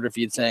writers in my Twitter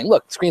feed saying,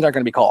 "Look, screens aren't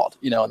going to be called,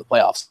 in the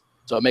playoffs,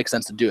 so it makes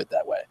sense to do it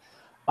that way."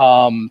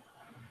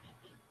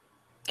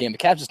 The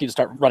Cavs just need to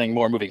start running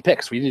more moving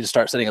picks. We need to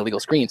start setting illegal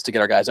screens to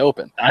get our guys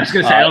open. I was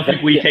going to say, I don't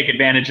think we take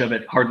advantage of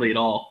it hardly at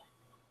all.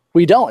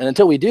 We don't, and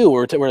until we do,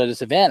 we're at a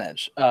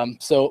disadvantage. But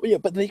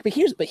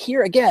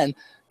here again,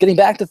 getting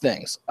back to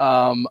things,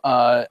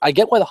 I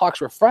get why the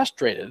Hawks were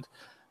frustrated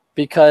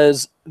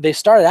because they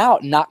started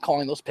out not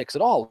calling those picks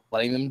at all,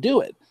 letting them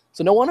do it.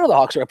 So no wonder the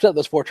Hawks are upset at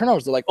those 4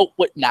 turnovers. They're like, "Oh,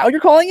 what? Now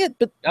you're calling it?"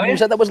 But you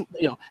said that was,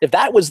 if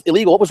that was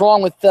illegal, what was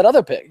wrong with that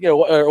other pick?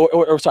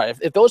 Or sorry,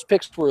 if those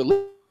picks were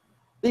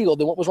illegal,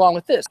 then what was wrong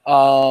with this?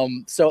 I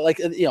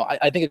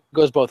think it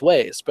goes both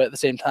ways, but at the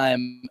same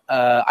time,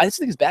 I just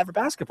think it's bad for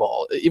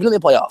basketball, even in the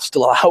playoffs, to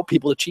allow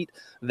people to cheat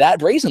that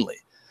brazenly.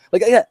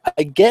 Like,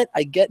 I get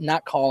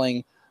not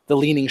calling the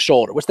leaning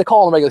shoulder, which they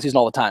call in the regular season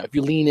all the time. If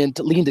you lean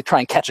to try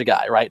and catch a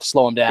guy, right, to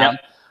slow him down,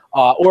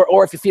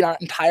 or if your feet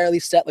aren't entirely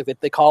set, like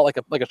they call it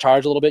like a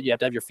charge a little bit, you have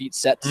to have your feet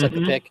set to set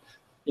the pick.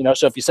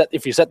 So if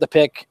you set the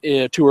pick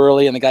too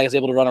early and the guy is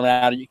able to run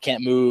around, you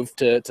can't move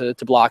to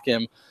block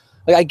him.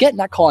 Like, I get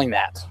not calling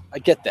that. I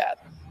get that.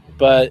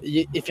 But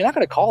if you're not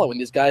going to call it when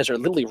these guys are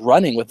literally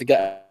running with the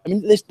guy, I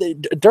mean,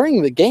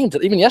 during the game,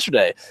 even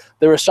yesterday,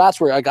 there were shots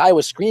where a guy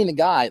was screening the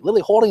guy,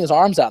 literally holding his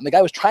arms out, and the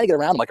guy was trying to get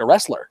around him like a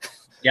wrestler.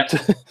 Yep.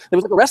 It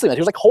was like a wrestling match.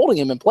 He was like holding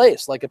him in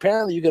place. Like,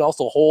 apparently you can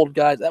also hold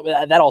guys.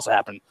 That also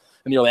happened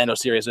in the Orlando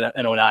series in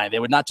 2009. They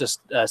would not just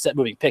set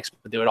moving picks,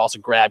 but they would also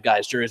grab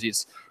guys'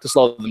 jerseys to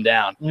slow them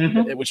down,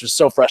 which was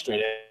so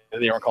frustrating.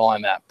 They weren't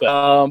calling that.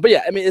 But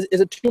yeah, I mean, is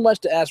it too much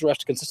to ask refs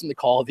to consistently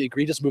call the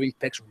egregious moving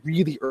picks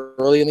really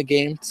early in the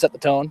game to set the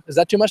tone? Is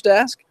that too much to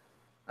ask?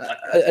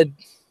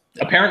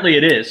 Apparently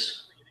it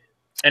is.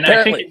 And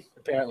apparently.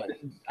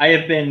 I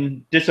have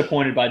been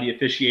disappointed by the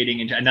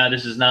officiating. And now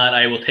this is not –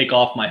 I will take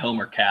off my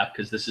Homer cap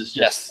because this is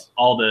just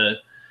all the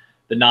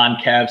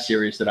non-Cav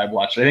series that I've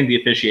watched. I think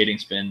the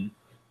officiating's been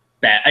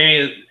bad. I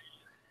mean,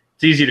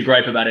 it's easy to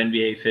gripe about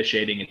NBA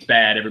officiating. It's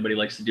bad. Everybody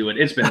likes to do it.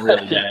 It's been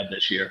really bad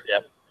this year.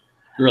 Yep.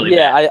 Really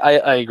bad.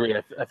 I agree.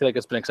 I feel like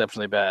it's been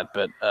exceptionally bad,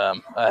 but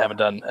I haven't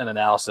done an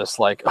analysis.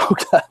 Like, oh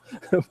God,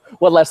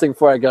 one last thing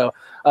before I go.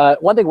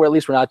 One thing at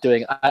least we're not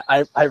doing.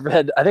 I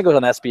read. I think it was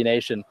on SB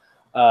Nation,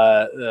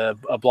 a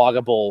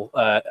bloggable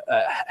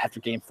after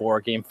Game 4,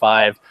 Game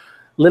 5,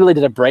 literally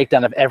did a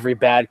breakdown of every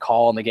bad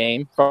call in the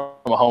game from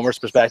a homer's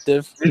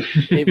perspective.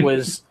 It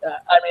was.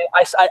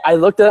 I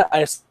looked at it.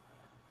 I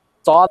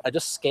saw it. I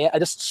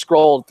just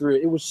scrolled through.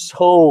 It was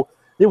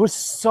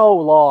so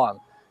long.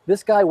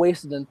 This guy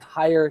wasted an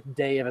entire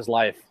day of his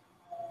life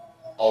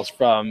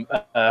from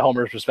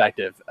Homer's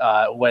perspective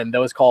when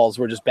those calls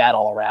were just bad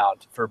all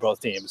around for both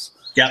teams.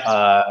 Yeah.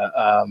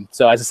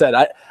 So as I said,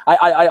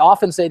 I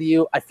often say to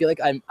you, I feel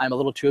like I'm a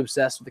little too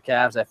obsessed with the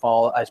Cavs.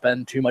 I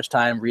spend too much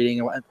time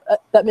reading.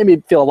 That made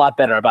me feel a lot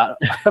better about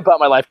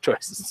my life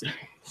choices.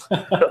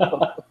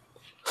 All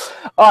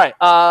right.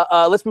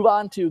 Let's move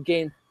on to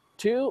Game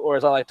 2, or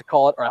as I like to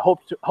call it, or I hope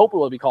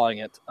we'll be calling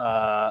it.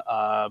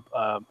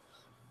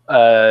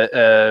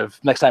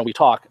 Next time we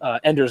talk,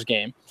 Ender's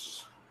Game.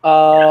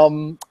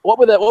 What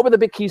were the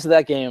big keys to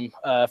that game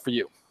for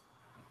you?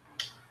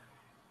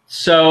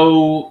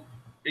 So,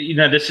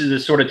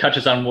 this sort of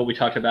touches on what we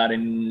talked about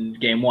in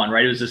Game 1,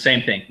 right? It was the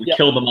same thing. We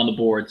killed them on the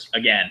boards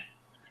again.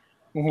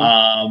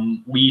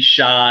 Mm-hmm. We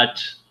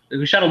shot a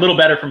little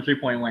better from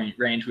 3-point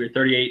range. We were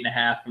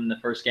 38.5 from the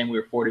first game. We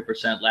were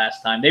 40%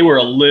 last time. They were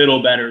a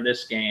little better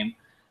this game,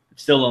 but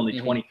still only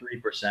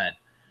 23%.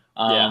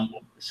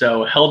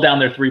 So held down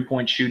their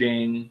 3-point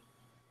shooting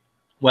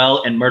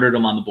well and murdered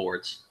them on the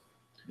boards.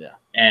 Yeah.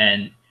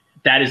 And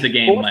that is the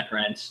game, my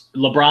friends.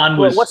 LeBron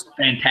was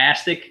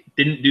fantastic.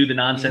 Didn't do the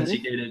nonsense he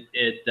did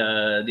at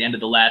the end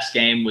of the last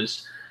game.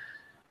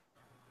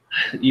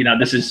 You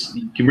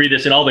can read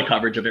this in all the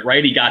coverage of it,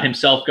 right? He got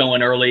himself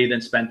going early,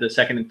 then spent the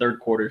second and third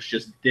quarters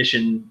just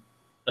dishing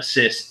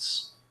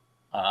assists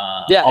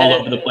all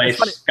over the place.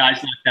 Guys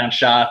knocked down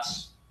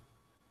shots.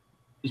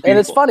 And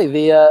it's funny,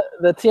 the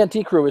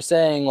TNT crew was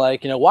saying,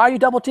 like, why are you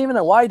double teaming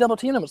him? Why are you double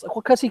teaming him? It's like,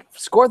 well, because he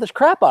scored this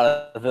crap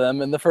out of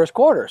them in the first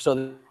quarter.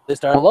 So they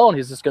started alone.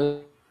 He's just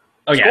going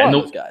Oh yeah, and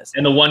those guys.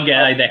 And the one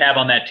guy they have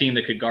on that team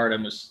that could guard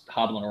him was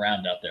hobbling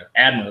around out there,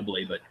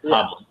 admirably, but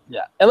hobbling.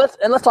 Yeah, and let's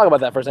talk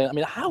about that for a second. I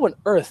mean, how on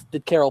earth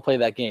did Carroll play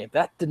that game?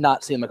 That did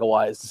not seem like a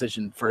wise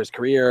decision for his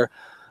career.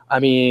 I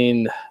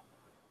mean,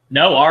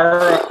 no,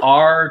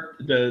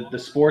 the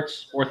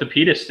sports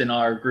orthopedist in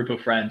our group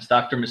of friends,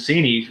 Dr.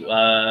 Massini,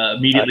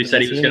 immediately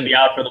said he was going to be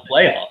out for the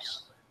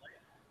playoffs,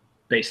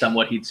 based on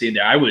what he'd seen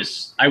there. I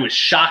was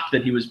shocked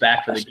that he was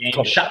back for the game.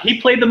 He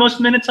played the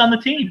most minutes on the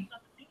team.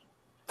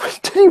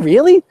 Did he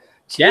really?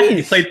 Jeez. Yeah,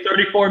 he played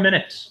 34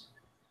 minutes.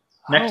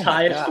 Next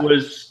highest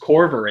was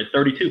Corver at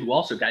 32, who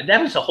also got –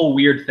 that was a whole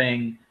weird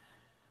thing.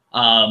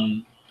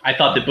 I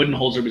thought that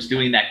Budenholzer was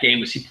doing that game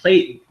was he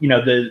played –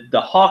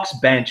 the Hawks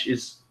bench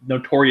is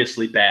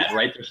notoriously bad,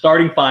 right? Their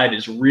starting five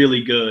is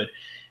really good,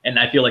 and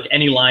I feel like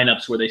any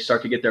lineups where they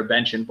start to get their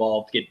bench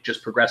involved get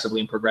just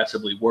progressively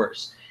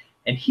worse.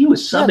 And he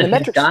was subbing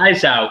his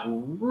guys out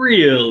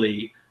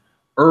really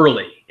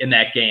early in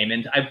that game.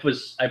 And I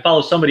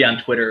follow somebody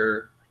on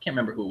Twitter – can't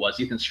remember who it was,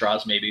 Ethan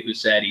Strauss maybe, who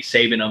said he's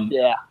saving them,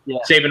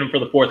 saving them for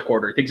the fourth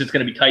quarter. He thinks it's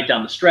going to be tight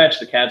down the stretch.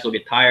 The Cavs will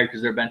get tired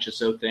because their bench is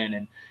so thin,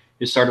 and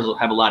his starters will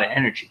have a lot of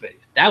energy. But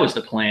that was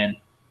the plan.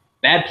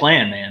 Bad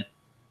plan, man.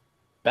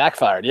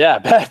 Backfired, yeah.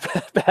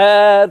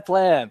 Bad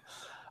plan.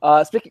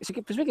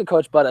 Speaking of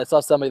Coach Bud, I saw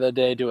somebody the other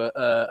day do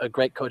a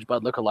great Coach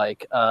Bud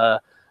lookalike.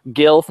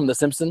 Gil from The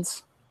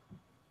Simpsons.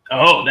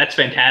 Oh, that's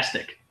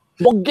fantastic.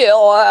 Well,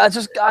 Gil, I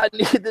just got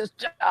this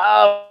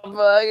job.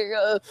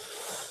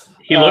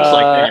 He looks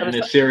like that in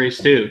this series,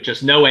 too.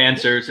 Just no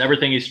answers.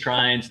 Everything he's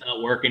trying is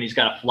not working. He's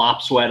got a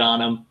flop sweat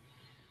on him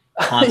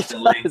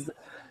constantly.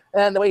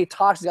 And the way he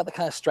talks, he's got the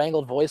kind of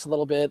strangled voice a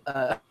little bit.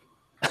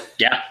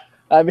 Yeah.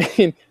 I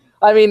mean,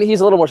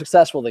 he's a little more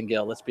successful than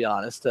Gil, let's be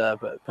honest.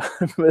 But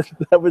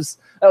that was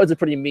a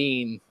pretty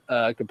mean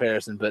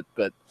comparison, but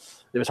it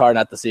was hard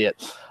not to see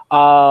it.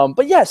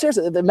 But, yeah,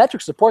 seriously, the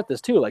metrics support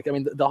this, too. Like, I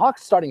mean, the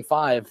Hawks starting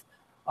five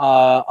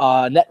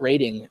net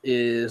rating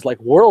is like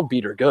world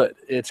beater good.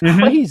 It's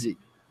crazy.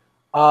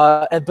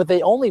 But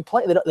they only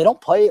play. They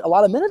don't play a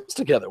lot of minutes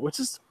together, which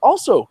is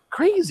also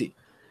crazy.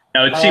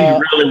 No, it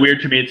seemed really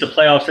weird to me. It's a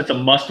playoffs. It's a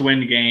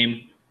must-win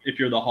game if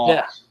you're the Hawks.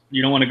 Yeah.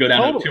 You don't want to go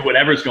down to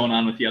whatever's going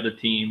on with the other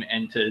team,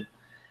 and to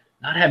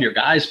not have your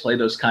guys play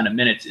those kind of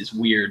minutes is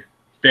weird.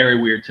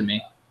 Very weird to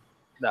me.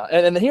 No,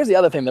 and here's the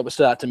other thing that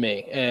stood out to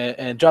me.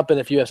 And jump in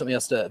if you have something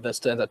else that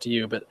stands out to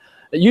you. But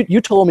you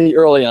told me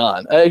early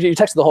on. You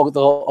texted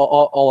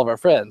all of our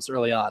friends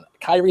early on.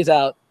 Kyrie's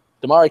out.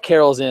 DeMar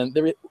Carroll's in.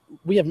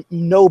 We have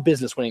no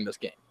business winning this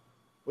game.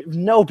 We have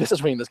no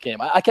business winning this game.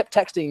 I kept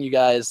texting you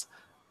guys.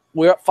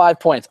 We're up 5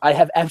 points. I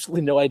have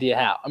absolutely no idea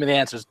how. I mean, the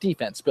answer is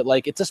defense, but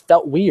like it just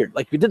felt weird.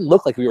 Like we didn't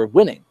look like we were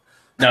winning.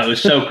 No, it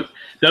was so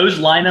those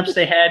lineups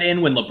they had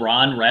in when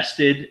LeBron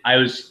rested,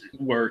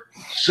 were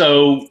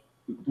so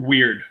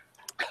weird.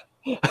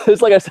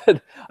 It's like I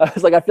said. I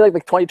feel like the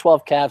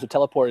 2012 Cavs were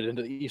teleported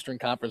into the Eastern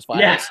Conference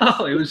Finals.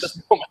 Yeah, it was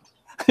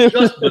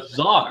just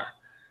bizarre.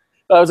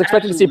 I was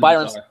expecting to see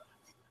Byron.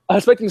 I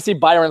was expecting to see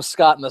Byron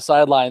Scott in the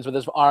sidelines with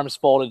his arms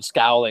folded,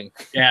 scowling.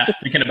 Yeah,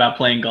 thinking about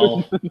playing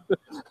golf.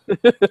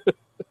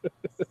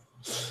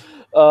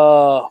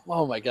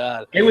 Oh my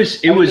God! It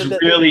was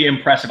really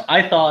impressive.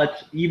 I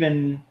thought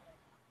even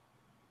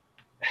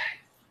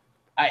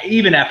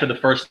after the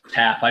first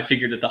half, I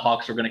figured that the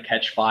Hawks were going to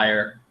catch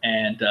fire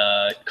and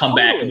come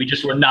back, and we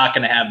just were not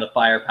going to have the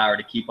firepower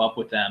to keep up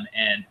with them.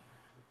 And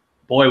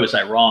boy, was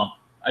I wrong!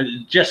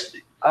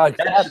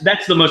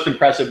 That's the most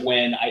impressive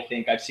win I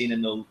think I've seen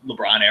in the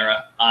LeBron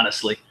era,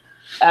 honestly.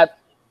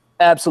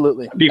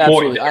 Absolutely.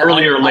 Before absolutely.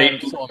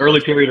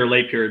 Early period or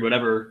late period,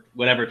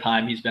 whatever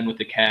time he's been with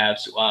the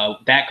Cavs,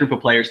 that group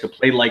of players to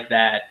play like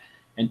that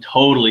and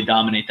totally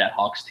dominate that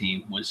Hawks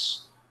team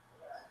was.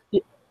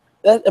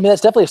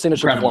 That's definitely a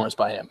signature performance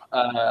by him.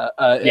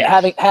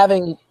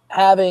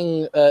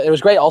 Having it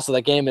was great. Also,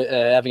 that game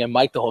having a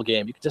mic the whole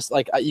game, you could just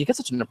you get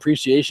such an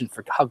appreciation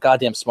for how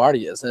goddamn smart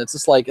he is, and it's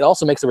just like it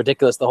also makes it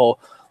ridiculous. The whole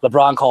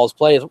LeBron calls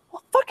plays.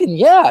 Well, fucking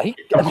yeah,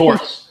 of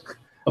course.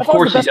 Of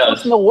course, he does. If I was the best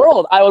coach in the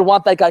world, I would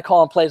want that guy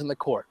calling plays in the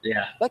court.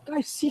 Yeah, that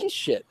guy sees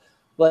shit.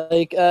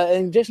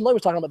 And Jason Lloyd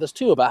was talking about this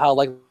too, about how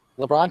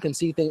LeBron can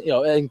see things.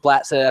 I think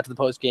Blatt said after the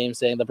post game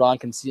saying LeBron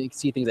can see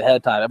things ahead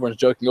of time. Everyone's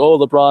joking, oh,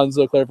 LeBron's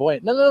so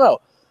clairvoyant. No.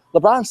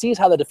 LeBron sees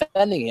how they're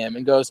defending him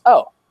and goes,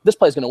 oh, this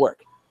play's gonna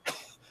work.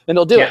 And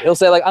he'll do it. He'll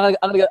say, I'm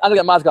gonna get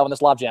Mozgov on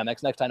this lob jam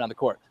next time down the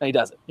court, and he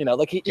does it.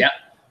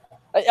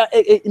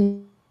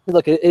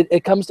 It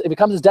becomes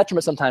his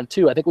detriment sometimes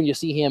too. I think when you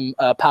see him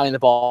pounding the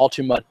ball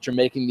too much or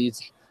making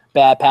these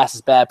bad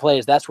passes, bad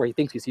plays, that's where he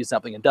thinks he sees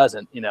something and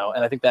doesn't. And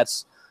I think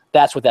that's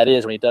what that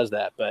is when he does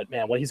that. But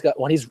man, when he's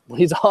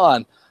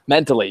on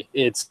mentally,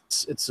 it's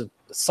a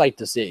sight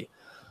to see.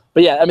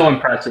 But yeah, I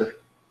mean,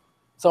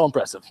 so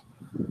impressive.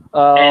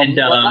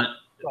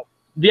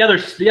 The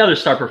other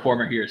star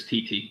performer here is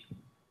TT.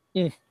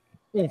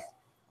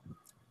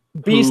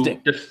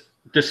 Beasting.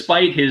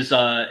 Despite his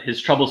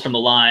troubles from the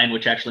line,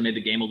 which actually made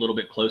the game a little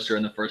bit closer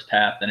in the first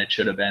half than it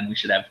should have been. We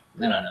should have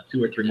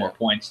 2 or 3 more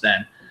points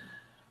then.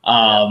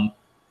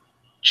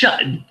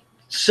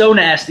 so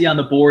nasty on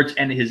the boards,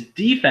 and his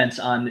defense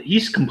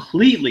he's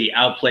completely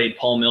outplayed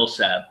Paul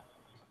Millsap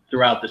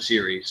throughout the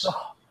series.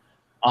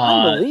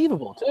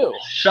 Unbelievable, too.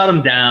 Shut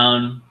him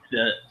down.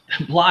 The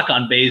block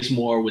on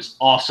Bazemore was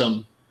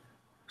awesome.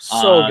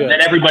 So good.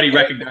 And everybody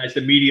recognized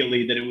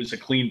immediately that it was a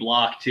clean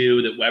block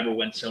too. That Weber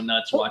went so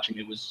nuts watching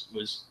it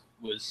was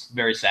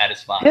very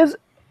satisfying.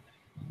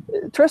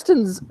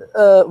 Tristan's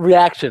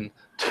reaction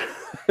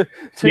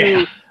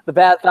to the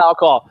bad foul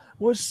call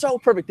was so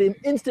perfect. The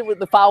instant with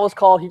the foul was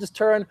called, he just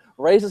turned,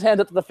 raised his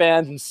hand up to the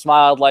fans, and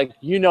smiled like,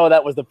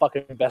 that was the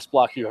fucking best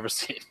block you've ever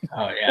seen.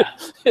 Oh, yeah.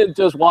 And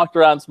just walked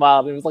around,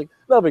 smiled, and it was like,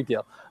 no big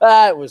deal.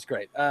 It was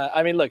great.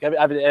 I mean, look,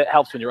 it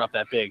helps when you're up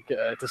that big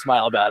to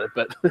smile about it,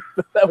 but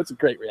that was a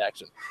great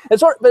reaction. It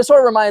sort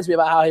of reminds me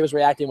about how he was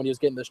reacting when he was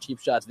getting those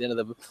cheap shots at the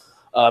end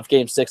of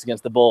Game 6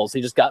 against the Bulls.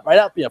 He just got right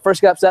up.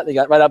 First he got upset, then he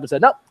got right up and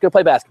said, "Nope, go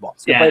play basketball.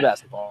 Let's go play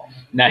basketball."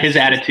 Now his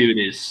attitude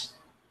is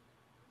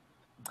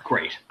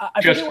great.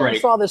 I think we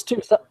saw this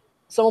too.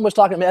 Someone was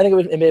talking. I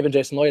think it may have been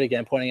Jason Lloyd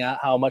again, pointing out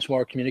how much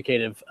more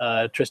communicative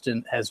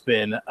Tristan has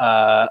been in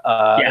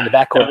the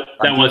backcourt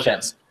on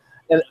defense,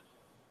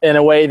 in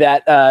a way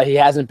that he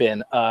hasn't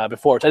been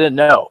before, which I didn't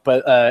know.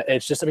 But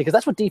it's just, because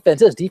that's what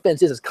defense is.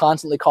 Defense is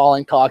constantly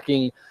calling,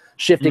 talking,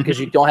 shifting, because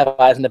you don't have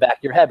eyes in the back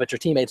of your head, but your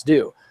teammates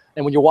do.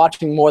 And when you're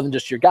watching more than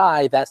just your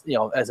guy, that's,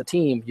 as a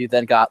team, you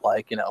then got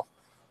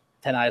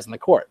 10 eyes on the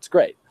court. It's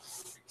great.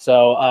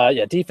 So,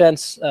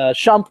 defense,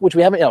 Shump, which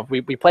we haven't,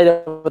 we played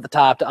him at the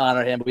top to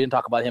honor him, but we didn't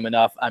talk about him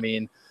enough. I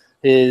mean,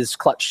 his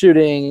clutch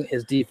shooting,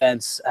 his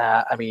defense,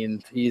 it's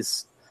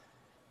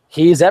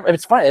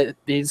funny.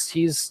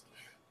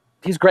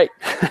 He's great.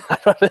 I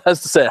don't know what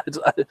else to say.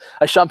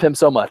 I Shump him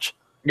so much.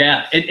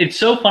 Yeah, it's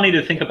so funny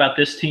to think about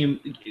this team,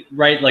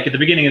 right? Like at the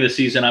beginning of the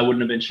season, I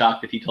wouldn't have been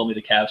shocked if he told me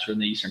the Cavs were in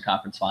the Eastern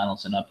Conference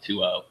Finals and up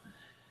 2-0.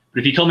 But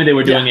if he told me they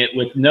were doing it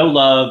with no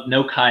Love,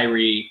 no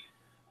Kyrie,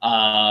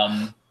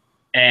 and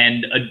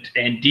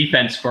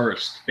defense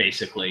first,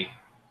 basically,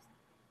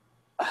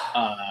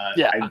 I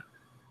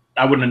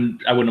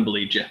wouldn't have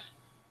believed you.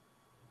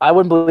 I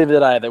wouldn't believe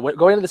it either.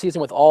 Going into the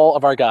season with all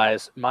of our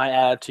guys, my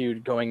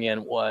attitude going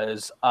in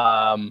was,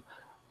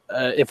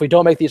 if we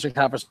don't make the Eastern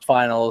Conference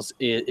Finals,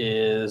 it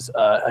is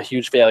a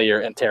huge failure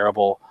and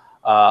terrible.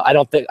 I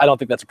don't think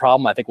that's a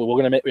problem. I think we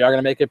are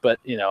gonna make it, but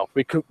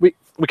we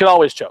could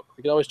always choke.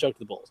 We could always choke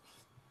the Bulls.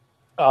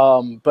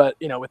 But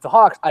with the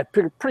Hawks, I'm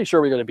pretty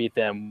sure we're going to beat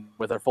them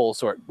with our full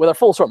assortment. I'm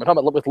talking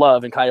about with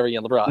Love and Kyrie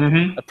and LeBron.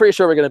 Mm-hmm. I'm pretty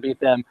sure we're going to beat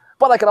them.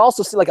 But I can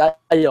also see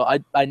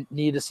I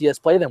need to see us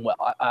play them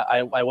well.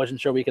 I wasn't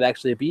sure we could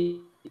actually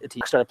beat a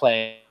team. Started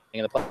playing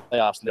in the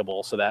playoffs in the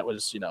Bulls, so that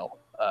was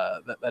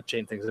that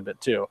changed things a bit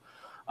too.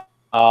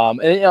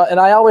 And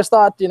I always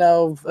thought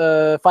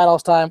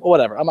finals time or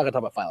whatever. I'm not gonna talk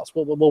about finals.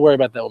 We'll worry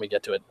about that when we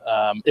get to it,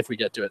 if we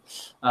get to it.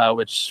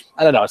 Which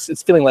I don't know.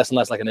 It's feeling less and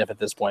less like an if at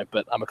this point.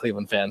 But I'm a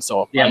Cleveland fan,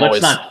 so yeah.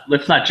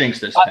 Let's not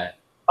jinx this, Pat.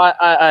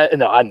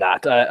 No, I'm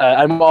not.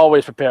 I'm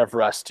always prepared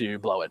for us to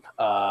blow it.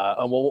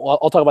 And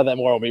I'll talk about that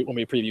more when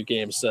we preview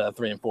games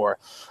 3 and 4.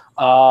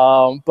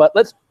 But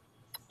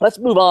let's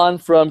move on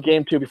from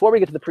game 2. Before we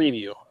get to the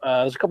preview,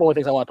 there's a couple more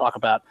things I want to talk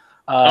about.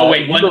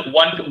 Wait,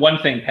 one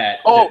thing, Pat.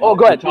 Go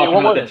ahead.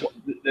 One more thing.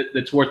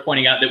 That's worth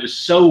pointing out. That was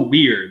so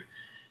weird,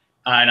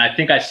 and I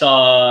think I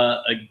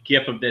saw a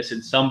GIF of this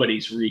in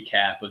somebody's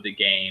recap of the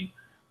game.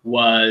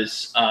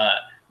 Was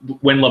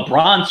when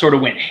LeBron sort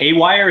of went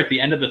haywire at the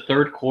end of the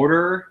third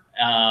quarter.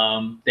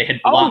 They had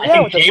blocked.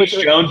 I think James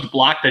Jones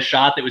blocked the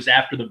shot that was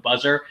after the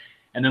buzzer,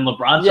 and then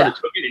LeBron sort of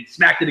took it and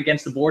smacked it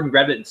against the board and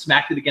grabbed it and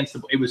smacked it against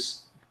the. It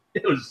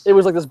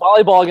was like this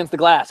volleyball against the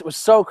glass. It was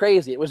so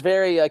crazy. It was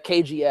very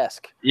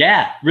KG-esque.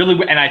 Yeah, really.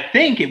 And I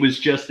think it was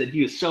just that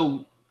he was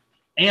so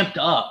amped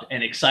up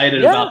and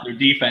excited about their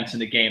defense in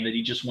the game that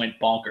he just went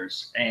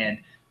bonkers. And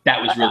that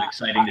was really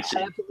exciting to see.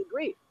 I absolutely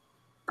agree.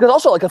 Because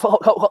also, like a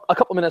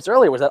couple minutes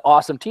earlier was that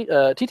awesome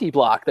TT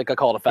block that got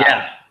called a foul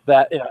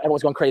that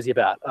everyone's going crazy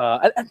about.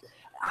 I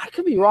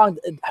could be wrong.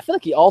 I feel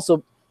like he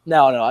also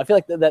no. I feel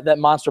like that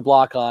monster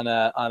block on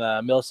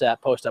a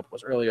Millsap post up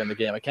was earlier in the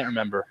game. I can't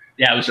remember.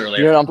 Yeah, it was earlier.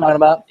 You know what I'm talking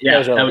about? Yeah, that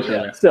was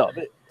earlier. Still,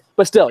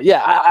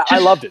 I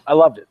loved it. I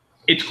loved it.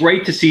 It's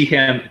great to see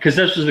him, because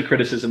this was the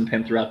criticism of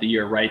him throughout the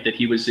year, right? That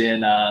he was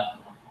in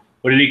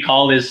what did he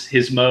call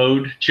his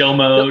mode? Chill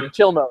mode.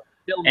 Chill mode.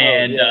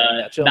 And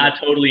chill not mode.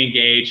 totally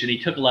engaged, and he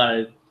took a lot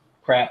of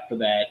crap for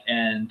that,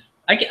 and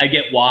I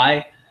get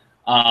why.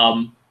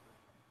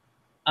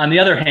 On the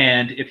other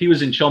hand, if he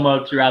was in chill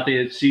mode throughout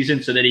the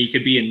season so that he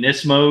could be in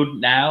this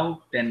mode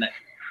now, then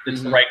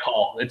it's the right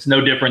call. It's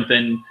no different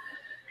than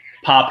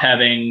Pop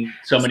having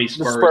so many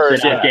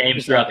Spurs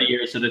games throughout the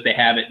year so that they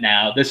have it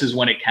now. This is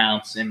when it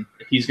counts, and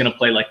if he's going to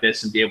play like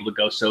this and be able to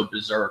go so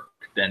berserk,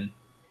 then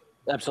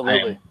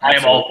absolutely, I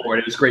am all for it.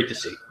 It was great to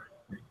see.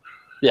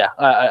 Yeah,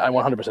 I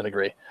 100%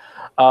 agree.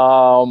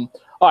 All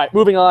right,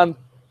 moving on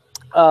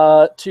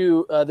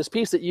to this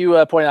piece that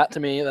you pointed out to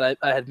me that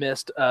I had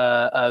missed. It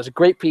was a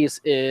great piece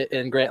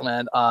in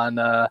Grantland on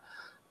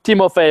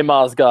Timofey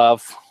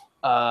Mozgov,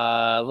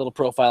 a little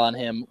profile on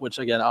him, which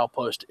again I'll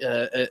post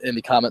in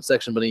the comment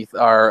section beneath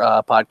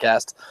our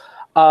podcast.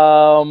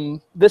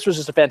 This was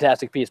just a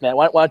fantastic piece, man.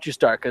 Why don't you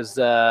start? Because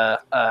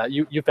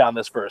you found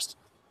this first.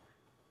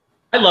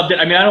 I loved it.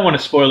 I mean, I don't want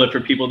to spoil it for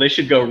people. They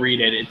should go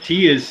read it.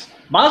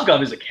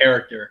 Mozgov is a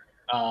character.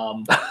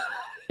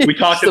 We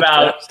talked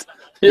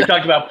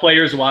about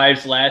players'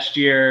 wives last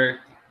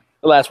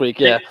week,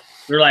 yeah.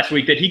 Or last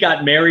week that he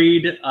got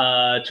married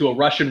to a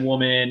Russian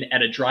woman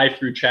at a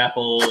drive-through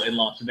chapel in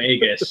Las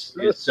Vegas.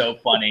 It's so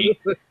funny.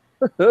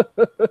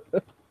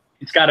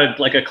 He's got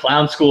a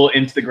clown school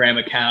Instagram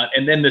account,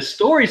 and then the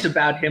stories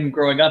about him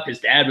growing up. His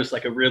dad was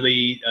like a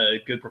really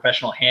good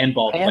professional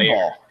handball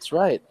player. That's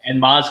right.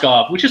 And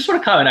Mozgov, which is sort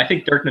of common. I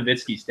think Dirk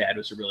Nowitzki's dad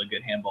was a really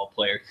good handball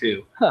player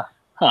too.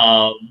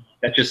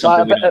 That's just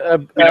something we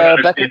don't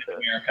understand in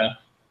America.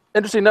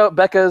 Interesting note: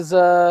 Becca's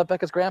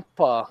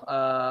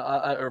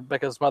grandpa, or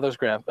Becca's mother's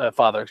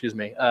father,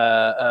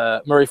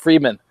 Murray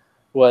Friedman,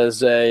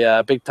 was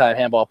a big-time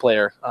handball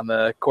player on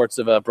the courts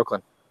of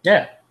Brooklyn.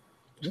 Yeah,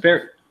 it's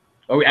fair.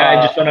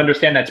 I just don't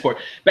understand that sport.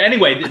 But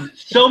anyway,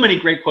 so many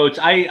great quotes.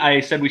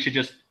 I said we should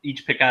just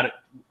each pick out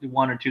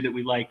one or two that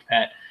we liked,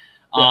 Pat.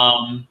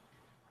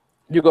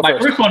 You go my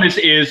first. first one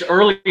is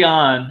early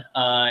on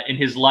in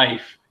his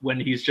life when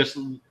he's just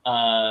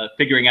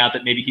figuring out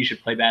that maybe he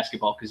should play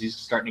basketball because he's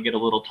starting to get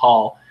a little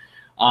tall.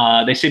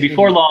 They say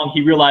before long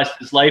he realized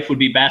his life would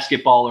be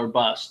basketball or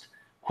bust.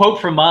 Quote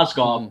from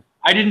Mozgov,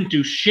 I didn't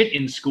do shit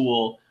in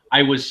school.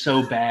 I was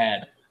so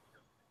bad.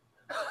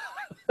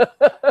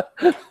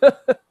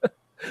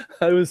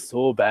 I was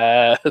so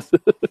bad.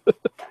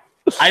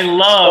 I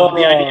love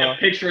the idea of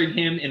picturing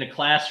him in a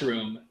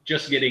classroom,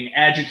 just getting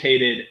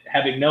agitated,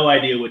 having no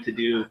idea what to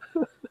do,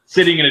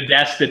 sitting at a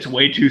desk that's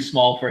way too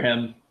small for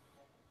him,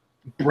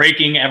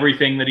 breaking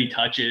everything that he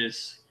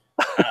touches.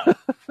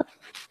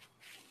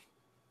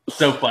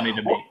 So funny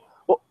to me.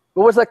 What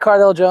was that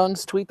Cardell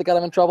Jones tweet that got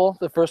him in trouble?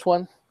 The first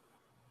one?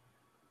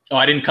 Oh,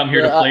 I didn't come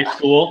here to play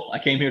school. I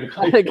came here to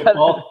play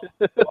football.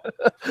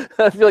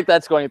 I feel like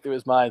that's going through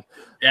his mind.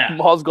 Yeah.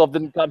 Mozgov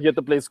didn't come here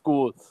to play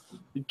school.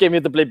 He came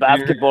here to play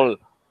basketball.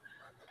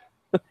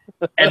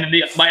 And then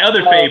my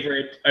other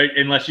favorite,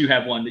 unless you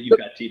have one that you've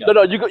got teed up.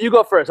 No, you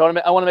go first. I want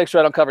to make sure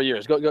I don't cover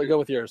yours. Go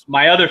with yours.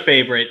 My other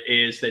favorite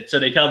is that, so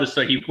they tell this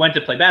story. He went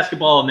to play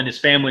basketball, and then his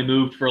family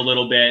moved for a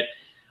little bit,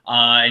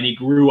 and he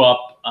grew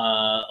up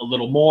a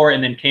little more,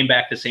 and then came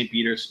back to St.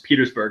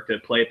 Petersburg to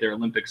play at their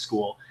Olympic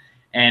school.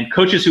 And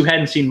coaches who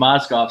hadn't seen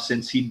Mozgov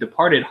since he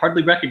departed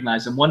hardly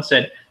recognized him. One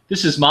said,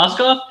 "This is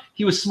Mozgov?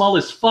 He was small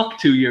as fuck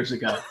 2 years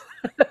ago."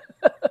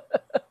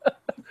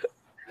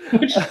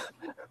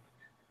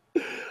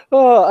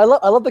 I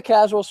love the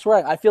casual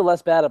swearing. I feel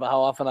less bad about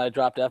how often I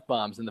dropped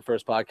F-bombs in the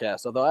first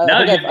podcast. Although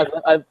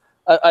I've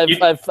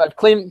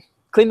cleaned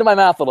my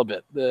mouth a little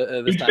bit.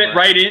 You fit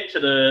right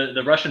into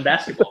the Russian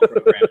basketball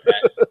program,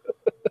 Pat.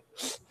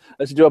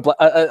 I should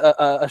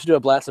do a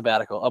blat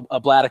sabbatical.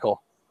 A blatical.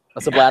 A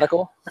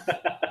sabbatical.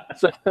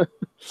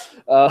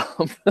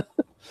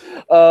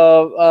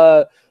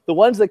 The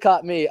ones that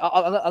caught me,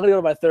 I'm going to go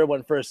to my third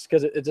one first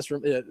because it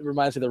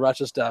reminds me of the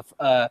Russia stuff.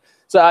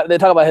 So they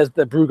talk about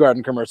the Brew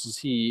Garden commercials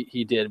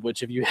he did,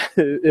 which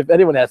if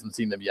anyone hasn't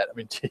seen them yet, I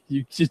mean,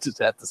 you just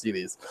have to see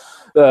these.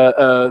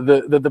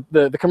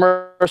 The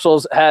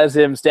commercials has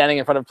him standing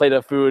in front of a plate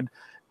of food.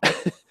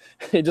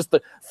 He just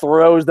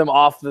throws them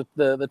off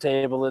the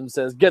table and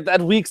says, "Get that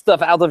weak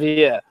stuff out of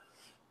here."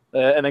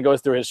 And then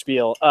goes through his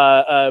spiel.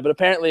 But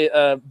apparently,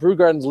 Brew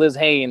Garden's Liz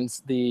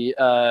Haynes, the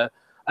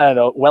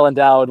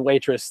well-endowed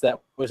waitress that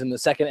was in the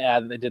second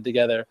ad that they did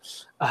together,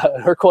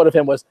 her quote of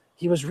him was,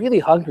 "He was really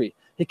hungry.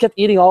 He kept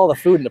eating all the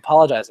food and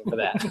apologizing for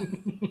that."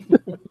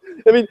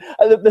 I mean,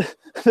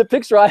 the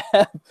picture I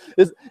have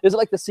is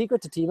like the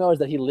secret to Timo is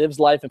that he lives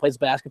life and plays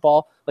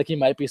basketball like he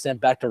might be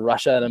sent back to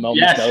Russia at a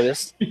moment's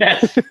notice.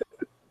 Yes.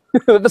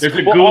 There's a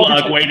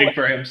gulag waiting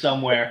for him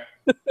somewhere.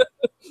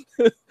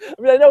 I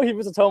mean, I know he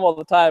visits home all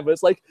the time, but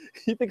it's like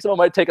he thinks someone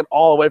might take it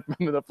all away from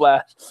him in a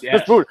flash. Yes.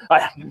 This food,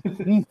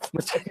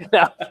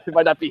 it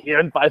might not be here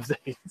in 5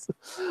 seconds.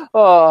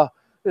 Oh,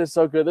 it's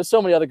so good. There's so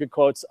many other good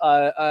quotes.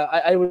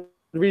 I would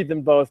read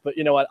them both, but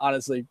you know what?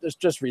 Honestly,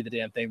 just read the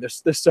damn thing.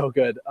 They're so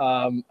good.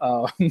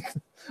 I'll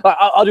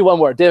do one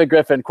more. David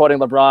Griffin quoting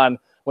LeBron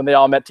when they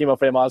all met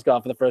Timofey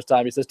Mozgov for the first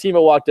time. He says,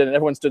 "Timo walked in and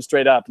everyone stood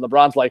straight up. And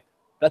LeBron's like,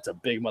 that's a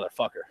big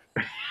motherfucker."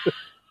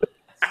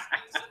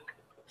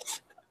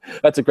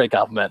 That's a great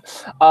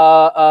compliment.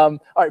 All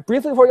right,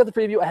 briefly before we get to the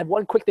preview, I had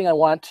one quick thing I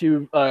want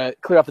to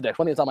clear off the decks.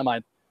 One thing that's on my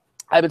mind.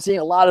 I've been seeing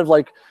a lot of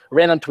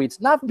random tweets,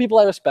 not from people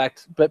I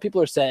respect, but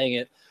people are saying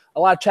it. A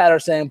lot of chatter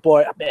saying,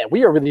 "Boy, man,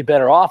 we are really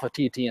better off with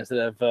TT instead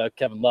of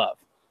Kevin Love."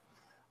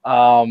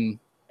 And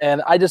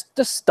I just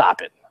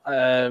stop it.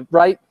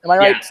 Right? Am I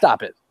right? Yeah.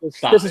 Stop it.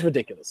 This is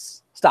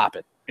ridiculous. Stop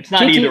it. It's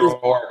not either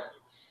or.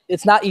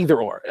 It's not either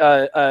or.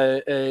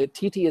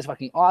 TT is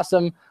fucking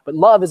awesome, but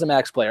Love is a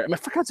max player. I mean,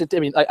 for God's sake, I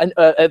mean,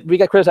 we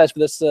got criticized for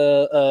this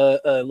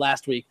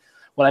last week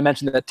when I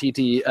mentioned that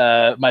TT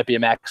might be a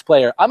max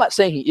player. I'm not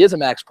saying he is a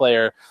max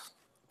player.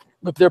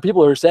 But there are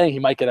people who are saying he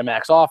might get a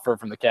max offer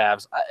from the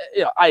Cavs.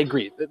 I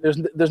agree.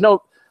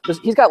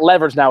 He's got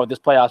leverage now with this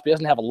playoffs, but he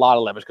doesn't have a lot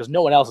of leverage because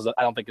no one else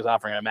I don't think is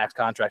offering a max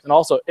contract. And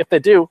also, if they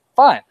do,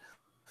 fine.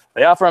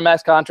 They offer a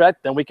max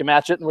contract, then we can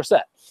match it and we're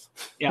set.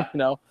 Yeah.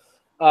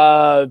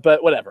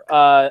 But whatever.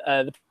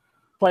 The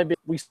point being,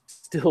 we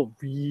still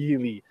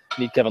really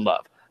need Kevin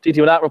Love. TT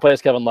will not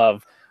replace Kevin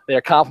Love. They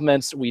are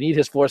compliments. We need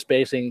his floor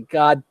spacing.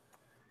 God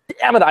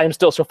damn it, I am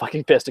still so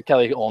fucking pissed at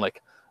Kelly Olynyk.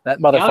 That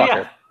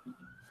motherfucker.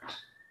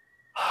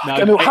 No,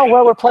 I mean, how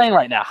well we're playing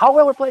right now. How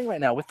well we're playing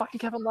right now with fucking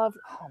Kevin Love.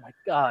 Oh, my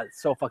God.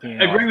 It's so fucking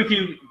annoying. I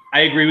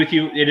agree with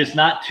you. It is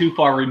not too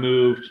far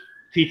removed.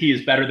 TT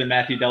is better than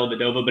Matthew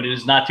Dellavedova, but it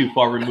is not too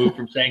far removed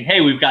from saying,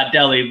 hey, we've got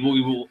Delly.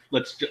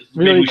 Let's just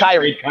maybe we should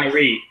trade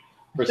Kyrie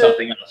for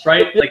something else,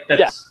 right? Like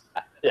that's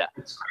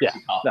it's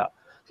crazy talk. No.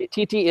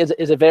 TT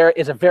is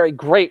a very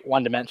great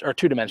one-dimensional or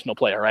two-dimensional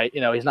player, right?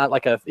 He's not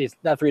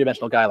a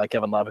three-dimensional guy like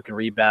Kevin Love who can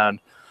rebound,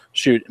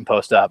 shoot, and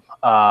post up.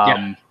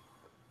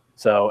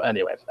 So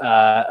anyway,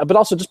 but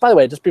also just by the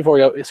way, just before we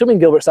go, assuming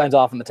Gilbert signs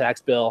off on the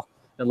tax bill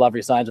and Love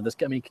resigns with this,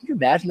 I mean, can you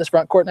imagine this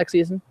front court next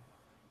season?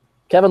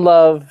 Kevin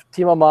Love,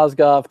 Timo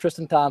Mozgov,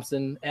 Tristan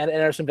Thompson, and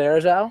Anderson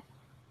Varejao.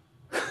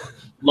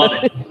 Love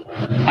it.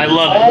 I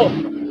love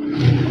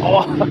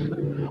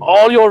it.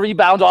 All your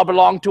rebounds all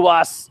belong to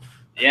us.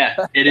 Yeah,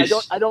 it is.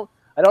 I don't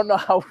know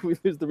how we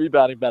lose the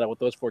rebounding battle with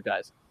those four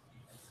guys.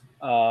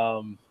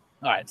 All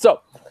right,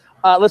 so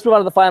let's move on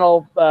to the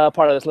final part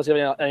of this. Let's see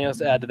if anything else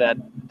to add to that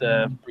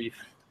brief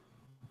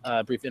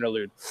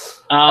interlude.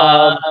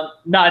 No,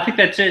 I think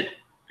that's it.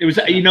 It was,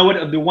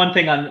 the one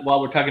thing while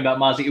we're talking about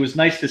Mozzie, it was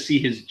nice to see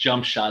his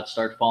jump shot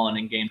start falling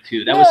in game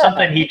 2. That was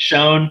something he'd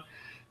shown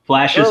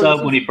flashes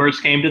of when he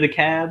first came to the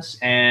Cavs,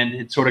 and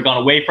had sort of gone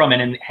away from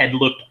it and had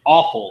looked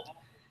awful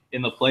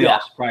in the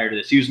playoffs prior to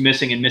this. He was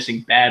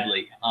missing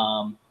badly.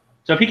 So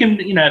if he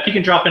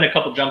can drop in a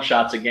couple jump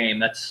shots a game,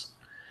 that's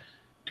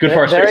good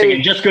for our spacing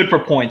and just good for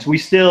points. We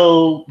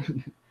still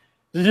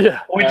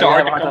points are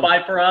hard to come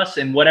by for us,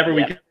 and whatever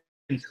we can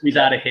squeeze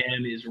out of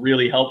him is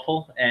really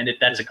helpful. And if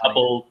that's a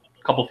couple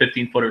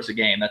 15-footers a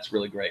game, that's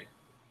really great.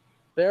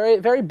 Very,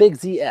 very Big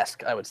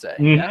Z-esque, I would say.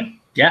 Mm-hmm.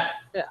 Yeah.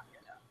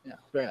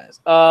 Very nice.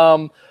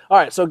 All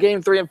right, so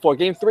game 3 and 4.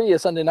 Game 3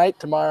 is Sunday night,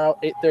 tomorrow,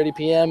 8:30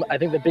 p.m. I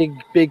think the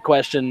big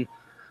question,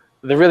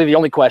 the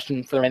only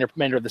question for the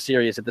remainder of the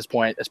series at this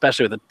point,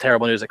 especially with the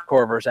terrible news that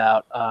Korver's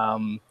out,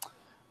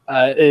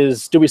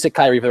 is do we sit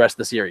Kyrie for the rest of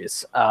the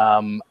series?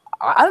 I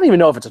don't even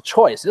know if it's a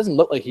choice. It doesn't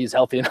look like he's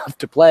healthy enough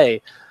to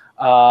play.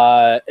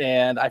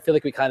 And I feel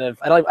like we kind of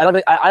 –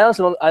 I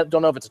honestly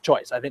don't know if it's a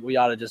choice. I think we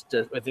ought to just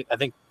I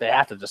think they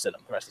have to just sit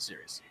him the rest of the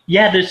series.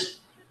 Yeah, this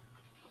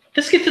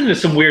gets into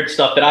some weird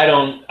stuff that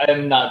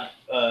I'm not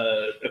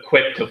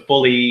equipped to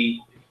fully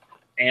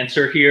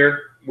answer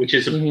here, which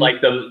is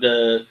like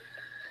the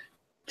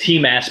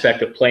team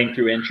aspect of playing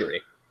through injury,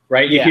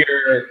 right? You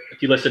hear,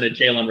 if you listen to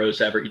Jalen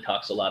Rose-Ever, he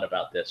talks a lot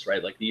about this,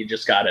 right? Like you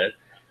just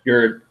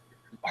you're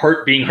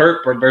being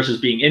hurt versus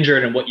being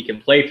injured, and what you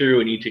can play through,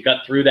 and you need to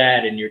gut through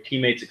that, and your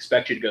teammates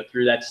expect you to go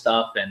through that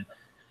stuff. And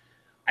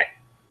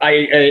I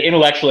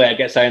intellectually, I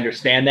guess I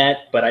understand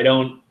that, but I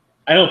don't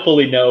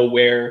fully know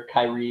where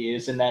Kyrie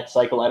is in that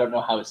cycle. I don't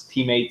know how his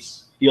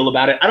teammates feel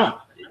about it.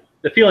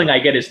 The feeling I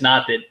get is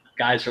not that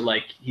guys are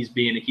like he's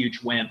being a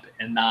huge wimp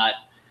and not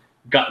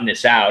gutting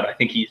this out. I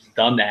think he's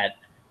done that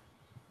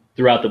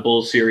throughout the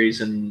Bulls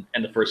series and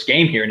the first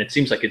game here, and it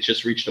seems like it's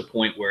just reached a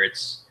point where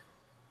it's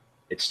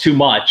too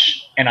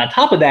much. And on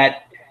top of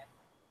that,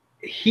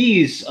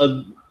 there's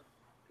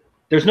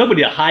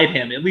nobody to hide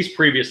him, at least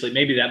previously.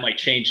 Maybe that might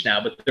change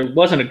now, but there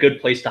wasn't a good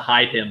place to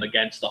hide him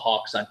against the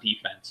Hawks on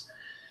defense.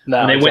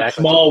 No, and they went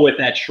small with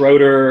that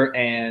Schroeder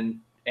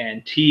and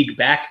Teague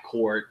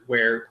backcourt,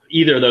 where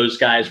either of those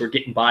guys were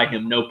getting by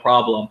him no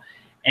problem.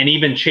 And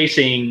even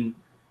chasing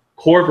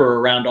Korver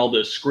around all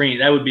those screens,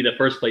 that would be the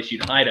first place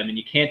you'd hide him, and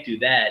you can't do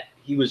that.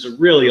 He was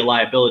really a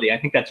liability. I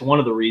think that's one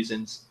of the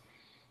reasons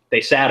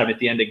they sat him at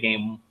the end of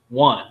game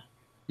 1.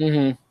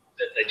 Mm-hmm.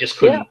 They just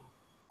couldn't. Yeah.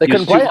 They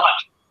couldn't play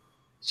much.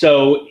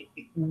 So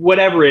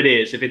whatever it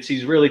is, if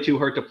he's really too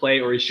hurt to play,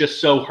 or he's just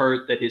so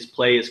hurt that his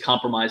play is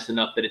compromised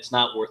enough that it's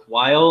not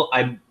worthwhile.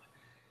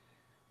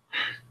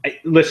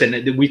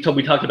 Listen. We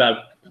talked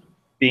about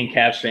being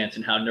Cavs fans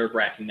and how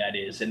nerve-wracking that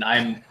is, and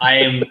I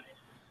am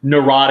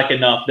neurotic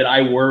enough that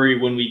I worry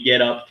when we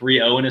get up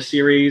 3-0 in a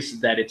series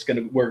that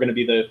we're gonna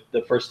be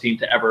the first team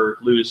to ever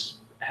lose,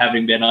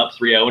 having been up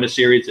 3-0 in a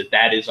series.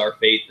 That is our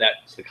fate.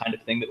 That's the kind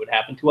of thing that would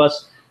happen to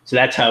us. So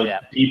that's how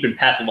deep and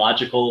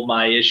pathological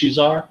my issues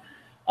are.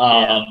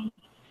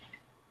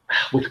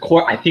 With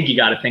Court, I think you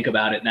got to think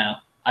about it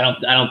now. I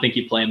don't think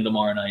you play him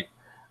tomorrow night.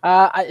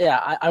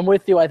 I'm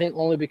with you. I think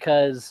only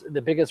because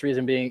the biggest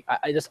reason being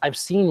I've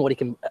seen what he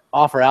can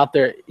offer out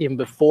there even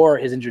before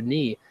his injured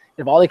knee.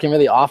 If all he can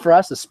really offer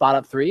us is spot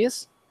up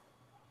threes,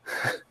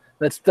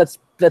 that's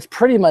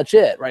pretty much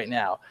it right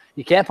now.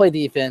 You can't play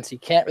defense. He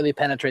can't really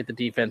penetrate the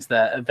defense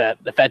that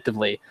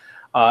effectively.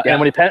 And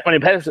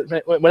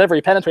whenever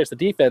he penetrates the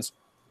defense,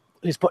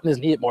 he's putting his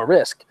knee at more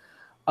risk.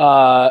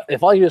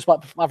 If all you do is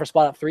spot for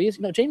spot up threes,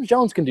 James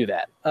Jones can do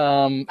that.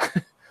 I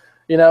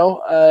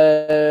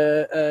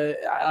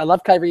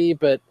love Kyrie,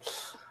 but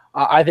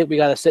I think we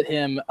got to sit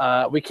him.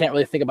 We can't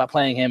really think about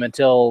playing him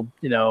until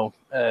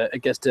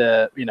it gets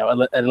to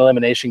an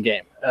elimination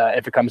game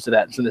if it comes to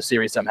that in the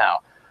series somehow.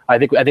 I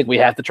think we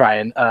have to try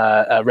and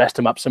rest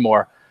him up some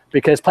more,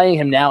 because playing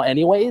him now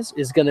anyways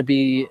is going to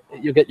be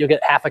you'll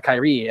get half of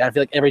Kyrie. I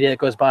feel like every day that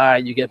goes by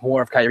you get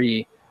more of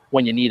Kyrie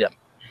when you need him.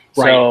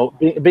 Right. So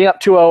being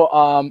up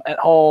 2-0 at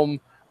home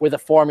with a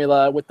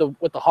formula with the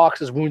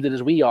Hawks as wounded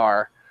as we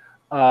are.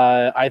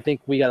 I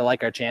think we got to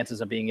like our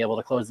chances of being able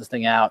to close this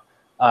thing out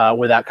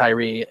without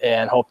Kyrie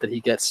and hope that he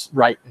gets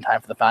right in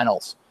time for the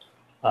finals.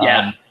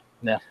 Yeah.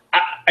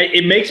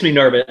 It makes me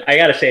nervous. I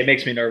got to say, it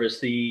makes me nervous.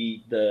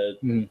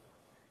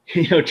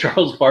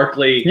 Charles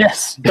Barkley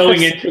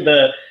going into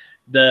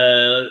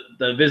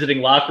the visiting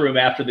locker room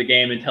after the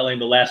game and telling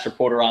the last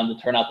reporter on to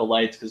turn out the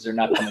lights because they're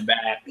not coming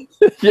back.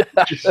 I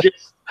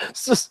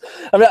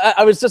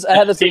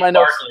had this in my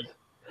notes.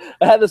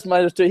 I had this in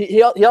my notes too.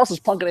 He also is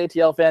punking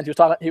ATL fans. He was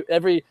talking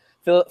every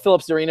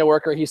Phillips Arena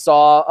worker he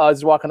saw as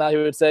he's walking out. He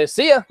would say,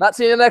 "See ya, not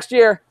seeing you next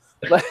year."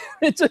 Like,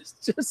 it's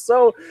just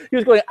so he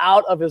was going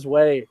out of his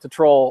way to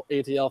troll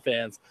ATL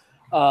fans.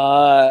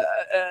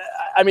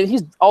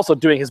 He's also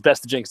doing his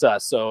best to jinx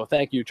us. So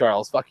thank you,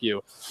 Charles. Fuck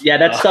you. Yeah,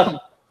 that stuff.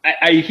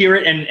 I hear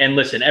it and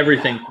listen.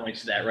 Everything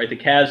points to that, right? The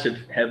Cavs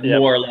have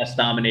more or less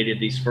dominated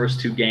these first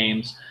two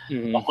games.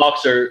 Mm-hmm.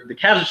 The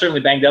Cavs are certainly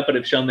banged up, but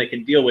have shown they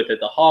can deal with it.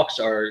 The Hawks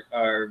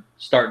are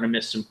starting to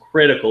miss some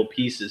critical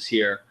pieces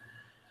here.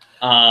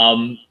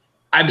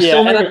 I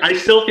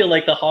still feel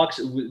like the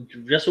Hawks,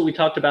 just what we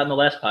talked about in the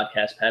last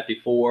podcast, Pat,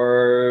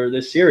 before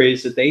this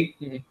series, that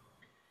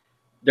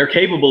they're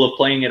capable of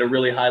playing at a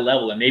really high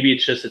level. And maybe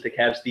it's just that the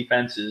Cavs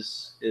defense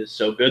is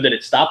so good that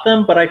it stopped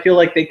them, but I feel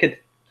like they could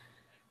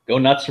go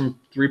nuts from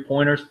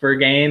 3-pointers per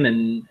game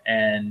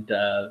and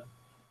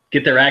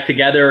get their act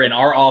together. And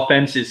our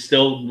offense is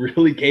still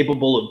really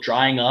capable of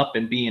drying up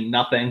and being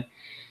nothing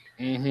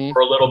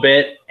for a little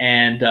bit.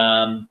 And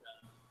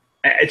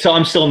so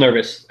I'm still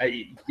nervous.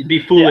 It'd be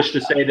foolish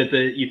to say that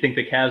you think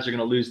the Cavs are going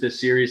to lose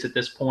this series at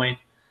this point.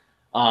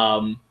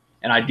 And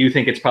I do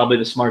think it's probably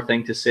the smart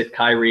thing to sit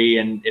Kyrie.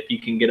 And if you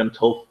can get him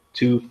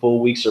 2 full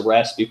weeks of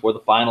rest before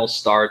the finals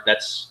start,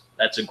 that's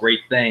a great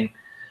thing.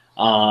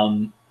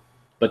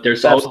 But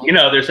there's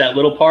there's that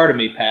little part of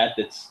me, Pat,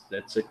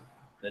 that's a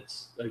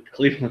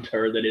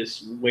Clevelander that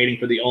is waiting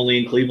for the only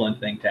in Cleveland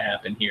thing to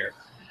happen here.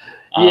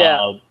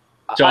 So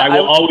I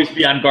will always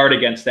be on guard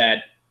against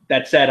that.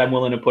 That said, I'm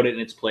willing to put it in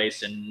its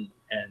place and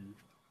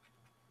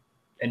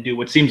do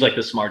what seems like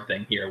the smart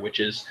thing here, which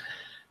is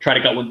try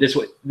to go with this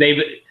way.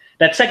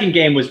 That second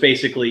game was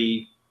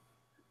basically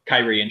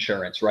Kyrie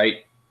insurance,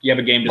 right? You have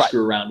a game to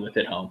screw around with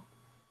at home.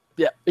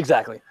 Yeah,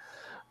 exactly.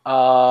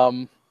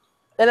 And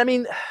I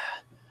mean,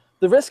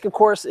 the risk, of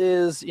course,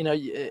 is,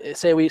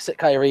 say we sit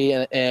Kyrie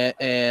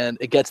and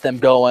it gets them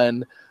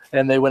going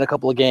and they win a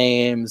couple of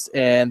games,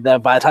 and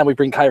then by the time we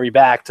bring Kyrie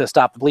back to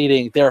stop the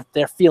bleeding,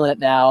 they're feeling it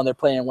now and they're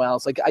playing well.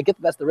 It's like, I get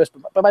that's the risk,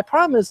 but my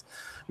problem is,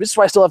 this is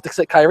why I still have to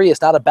sit Kyrie.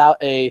 It's not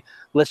about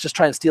let's just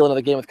try and steal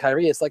another game with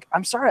Kyrie. It's like,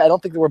 I'm sorry, I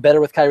don't think that we're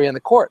better with Kyrie on the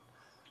court.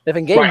 If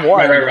in game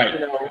one,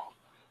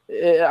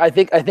 I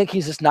think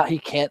he's just not. He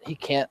can't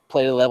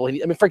play the level.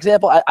 For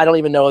example, I don't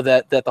even know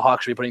that the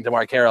Hawks should be putting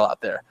DeMarre Carroll out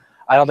there.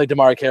 I don't think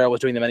DeMarre Carroll was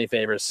doing them any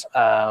favors.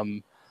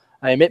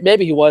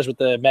 Maybe he was with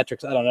the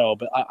metrics. I don't know,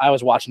 but I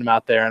was watching him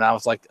out there, and I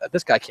was like,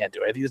 this guy can't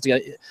do it. It's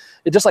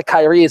just like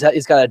Kyrie. He's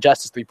got to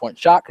adjust his 3-point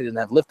shot because he doesn't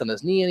have lift on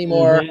his knee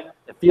anymore. Mm-hmm.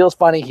 It feels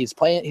funny. He's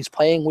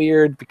playing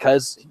weird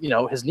because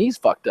his knee's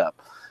fucked up.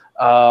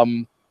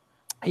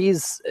 He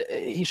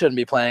shouldn't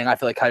be playing. I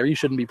feel like Kyrie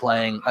shouldn't be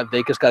playing.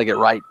 They just got to get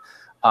right,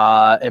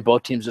 and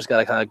both teams just got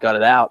to kind of gut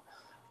it out.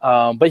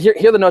 But here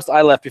are the notes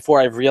I left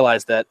before I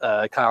realized that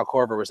Kyle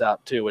Korver was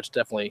out too, which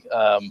definitely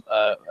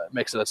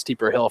makes it a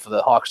steeper hill for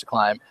the Hawks to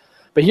climb.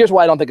 But here's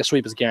why I don't think a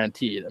sweep is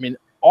guaranteed. I mean,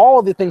 all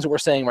of the things that we're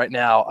saying right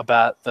now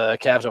about the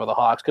Cavs over the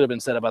Hawks could have been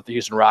said about the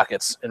Houston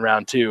Rockets in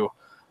round 2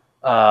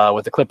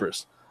 with the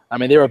Clippers. I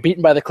mean, they were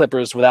beaten by the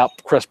Clippers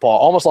without Chris Paul,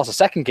 almost lost a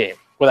second game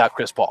without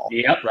Chris Paul.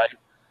 Yep. Right.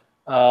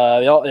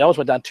 They almost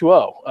went down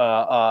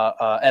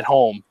 2-0 at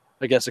home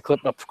against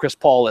the Chris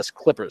Paul-less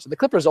Clippers. And the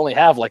Clippers only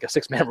have like a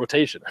 6-man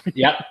rotation. I mean,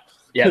 yeah,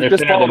 they're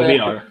thinner than we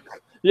are.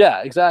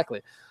 Yeah,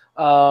 exactly.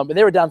 And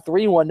they were down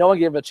 3-1. No one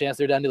gave them a chance.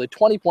 They were down nearly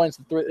 20 points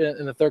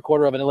in the third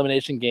quarter of an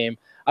elimination game.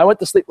 I went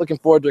to sleep looking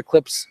forward to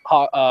Eclipse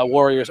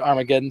Warriors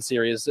Armageddon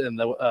series in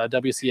the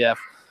WCF.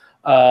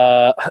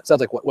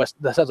 Sounds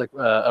like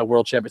a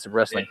World Championship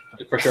Wrestling.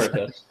 Yeah, for sure it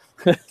does.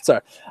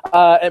 Sorry.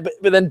 But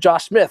then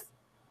Josh Smith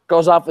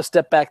goes off a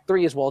step-back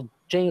three as well.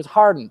 James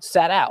Harden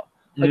sat out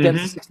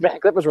against the 6-man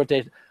Clippers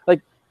rotation.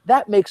 Like,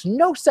 that makes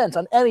no sense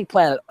on any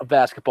planet of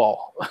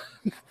basketball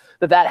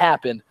that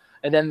happened.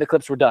 And then the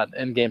Clips were done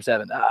in Game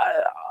 7.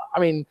 I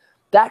mean,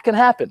 that can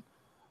happen.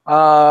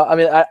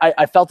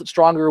 I felt it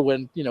stronger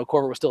when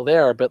Korver was still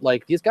there, but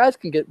like these guys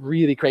can get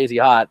really crazy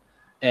hot,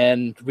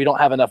 and we don't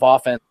have enough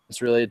offense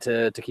really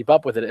to keep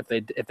up with it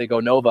if they go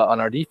Nova on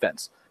our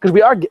defense. Because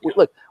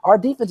our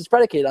defense is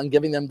predicated on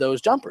giving them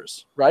those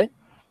jumpers, right?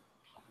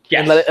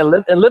 Yes.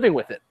 And living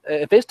with it.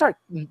 If they start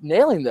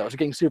nailing those,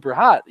 getting super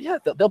hot, yeah,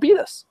 they'll beat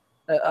us.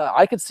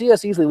 I could see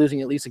us easily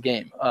losing at least a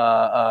game.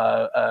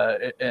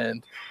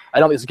 And I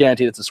don't think it's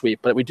guaranteed it's a sweep,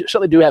 but we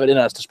certainly do have it in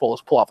us to pull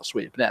off a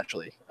sweep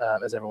naturally,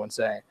 as everyone's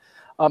saying.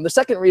 The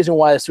second reason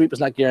why a sweep is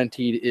not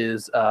guaranteed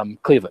is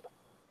Cleveland.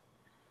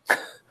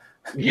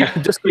 Yeah.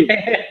 Just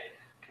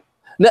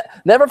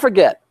never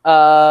forget,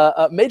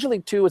 Major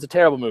League 2 is a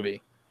terrible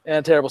movie and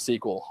a terrible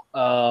sequel.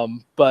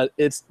 But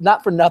it's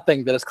not for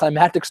nothing that its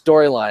climactic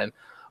storyline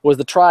was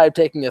the Tribe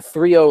taking a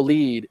 3-0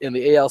 lead in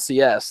the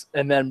ALCS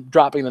and then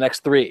dropping the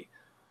next 3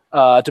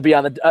 to be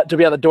on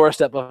the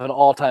doorstep of an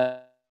all-time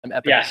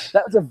epic. Yes.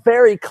 That was a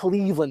very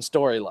Cleveland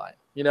storyline.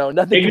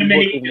 Nothing can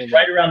work is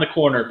right around the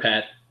corner,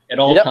 Pat, at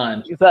all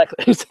times.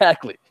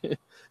 Exactly.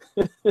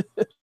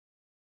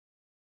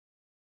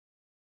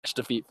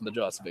 Defeat from the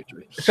jaws of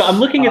victory. So I'm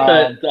looking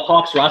at the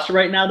Hawks roster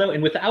right now, though,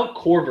 and without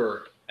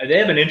Korver, they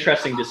have an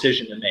interesting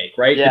decision to make,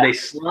 right? Yeah. Did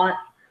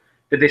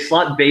they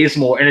slot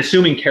Bazemore, and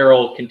assuming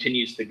Carroll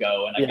continues to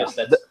go, and I guess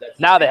that's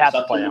now they have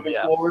to play him.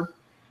 Forward.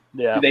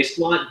 Yeah. Do they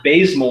slot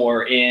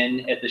Bazemore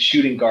in at the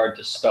shooting guard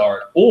to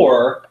start,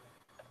 or?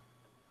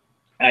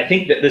 And I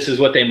think that this is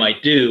what they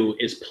might do: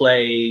 is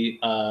play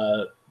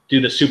do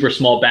the super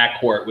small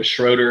backcourt with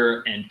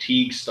Schroeder and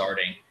Teague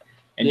starting,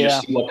 and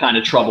just see what kind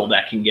of trouble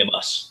that can give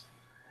us.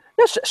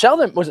 Yeah,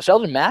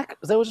 Sheldon Mack?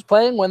 Was that who was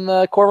playing when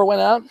the Korver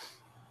went out?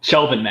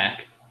 Shelvin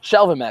Mack,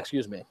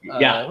 excuse me.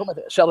 Yeah.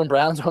 Sheldon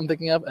Brown's who I'm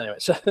thinking of. Anyway,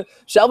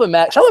 Shelvin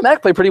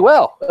Mack played pretty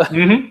well.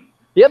 Mm-hmm.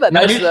 He had that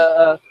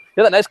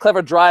nice,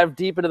 clever drive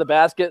deep into the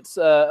baskets.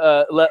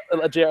 Let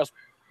Jairus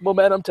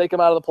momentum take him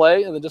out of the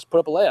play, and then just put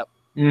up a layup.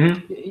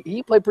 Mm-hmm.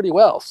 He played pretty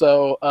well.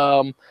 So,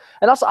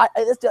 and also,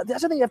 that's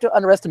something you have to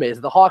underestimate.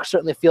 Is the Hawks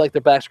certainly feel like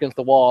their backs against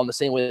the wall in the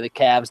same way the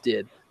Cavs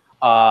did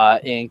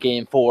in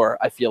Game 4.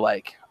 I feel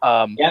like.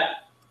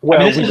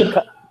 This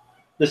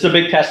is a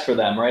big test for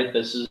them, right?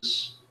 This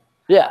is.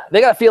 Yeah,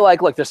 they gotta feel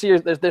like, look, their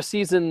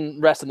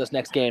season rest in this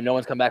next game. No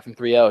one's come back from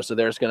 3-0, so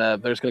they're just gonna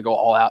go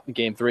all out in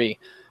Game 3,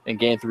 and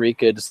Game 3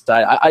 could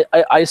decide.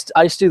 I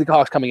see the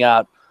Hawks coming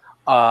out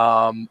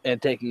and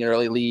taking an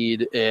early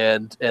lead,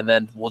 and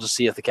then we'll just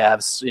see if the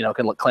Cavs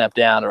can clamp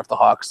down, or if the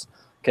Hawks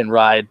can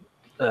ride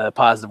a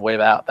positive wave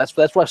out. That's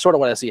what sort of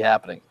what I see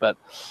happening. But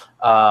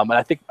and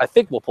I think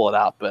we'll pull it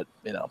out. But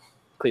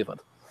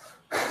Cleveland.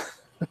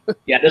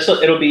 Yeah,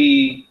 it'll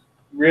be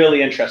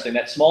really interesting.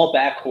 That small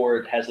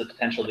backcourt has the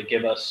potential to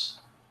give us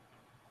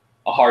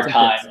a hard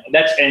time.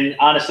 And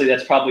honestly,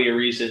 that's probably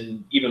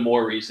even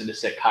more reason to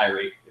sit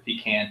Kyrie if he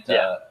can't,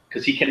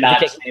 because he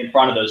cannot stay in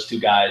front of those two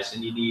guys,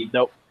 and you need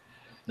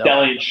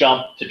Deli and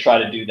Shump to try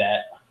to do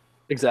that.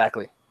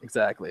 Exactly.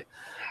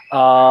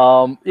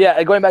 And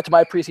going back to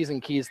my preseason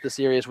keys to the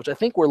series, which I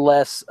think were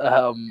less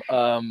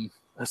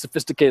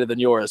sophisticated than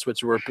yours,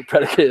 which were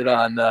predicated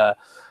on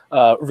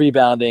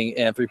rebounding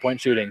and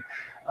three-point shooting.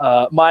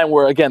 Mine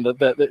were, again,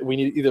 we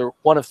need either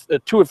one of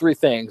 2 or 3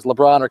 things: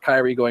 LeBron or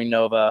Kyrie going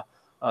Nova,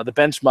 the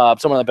bench mob,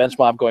 someone on the bench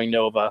mob going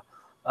Nova,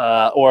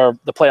 or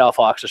the playoff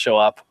Hawks to show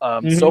up.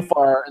 So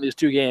far in these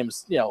 2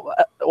 games, I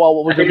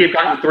think you've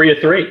gotten 3 of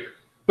 3.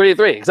 3 of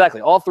 3,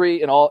 exactly. All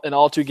 3 in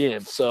all 2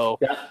 games. So,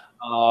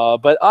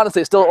 but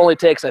honestly, it still only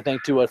takes, I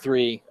think, 2 or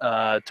 3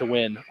 to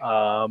win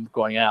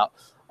going out.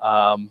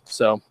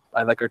 So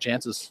I like our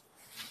chances.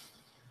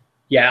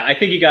 Yeah, I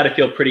think you got to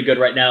feel pretty good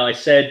right now. I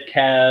said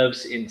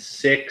Cavs in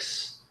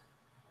 6.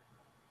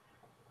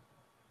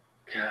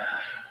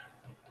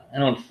 I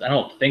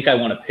don't think I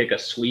want to pick a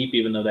sweep,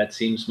 even though that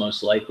seems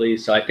most likely.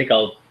 So I think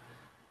I'll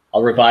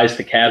revise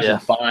the Cavs in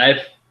 5.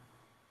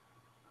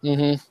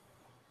 Mm-hmm.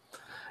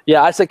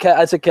 Yeah, I said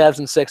Cavs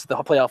in 6. The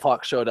playoff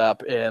Hawks showed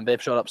up, and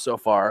they've showed up so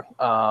far.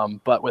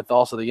 But with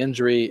also the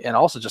injury and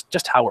also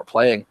just how we're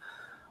playing,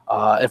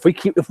 if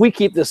we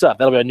keep this up,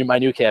 that'll be my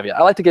new caveat.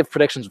 I like to give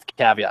predictions with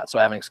caveats, so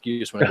I have an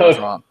excuse when it goes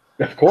wrong.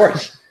 Of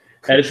course,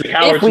 that is the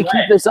coward's way. If we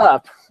keep this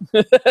up,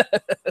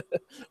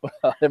 well,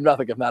 I have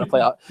nothing if not a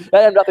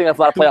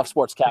playoff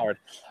sports coward.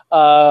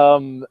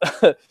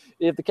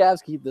 If the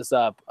Cavs keep this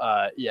up,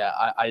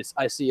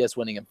 I see us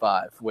winning in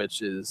 5,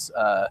 which is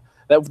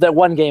that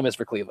one game is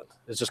for Cleveland.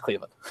 It's just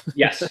Cleveland.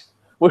 Yes.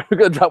 We're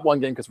going to drop one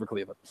game because we're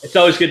Cleveland. It's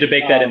always good to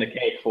bake that in the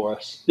cake for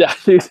us. Yeah,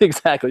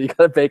 exactly. You got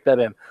to bake that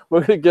in.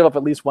 We're going to give up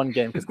at least one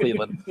game because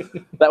Cleveland.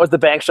 That was the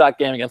bank shot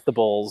game against the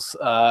Bulls.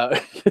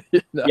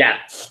 Yeah.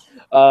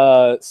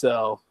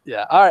 So,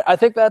 yeah. All right. I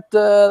think that's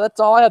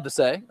all I have to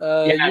say.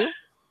 You?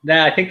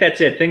 Nah, I think that's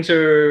it. Things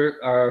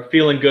are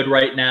feeling good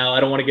right now. I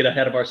don't want to get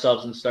ahead of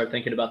ourselves and start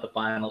thinking about the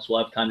finals.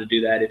 We'll have time to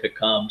do that if it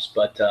comes.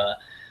 But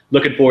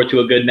looking forward to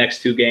a good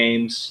next 2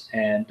 games,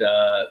 and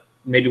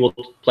maybe we'll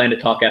plan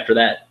to talk after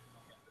that.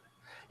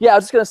 Yeah, I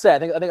was just gonna say, I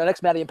think our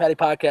next Maddie and Patty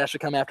podcast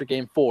should come after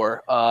Game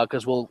 4,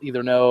 because we'll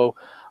either know,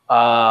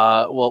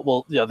 there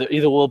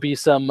either will be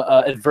some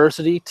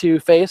adversity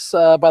to face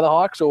by the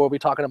Hawks, or we'll be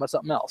talking about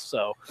something else.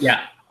 So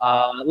yeah,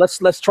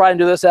 Let's try and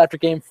do this after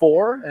Game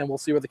 4, and we'll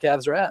see where the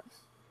Cavs are at.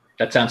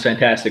 That sounds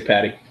fantastic,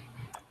 Patty.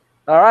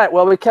 All right.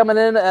 Well, we're coming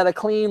in at a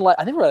clean.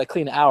 I think we're at a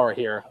clean hour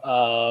here.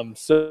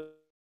 So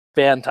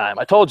fan time.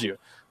 I told you,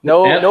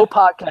 no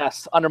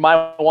podcast under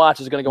my watch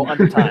is going to go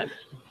under time.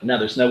 No,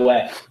 there's no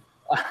way.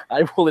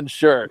 I will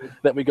ensure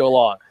that we go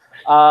long.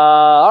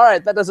 All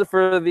right, that does it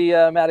for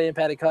the Maddie and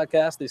Patty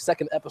podcast. The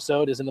second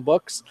episode is in the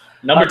books.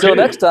 Until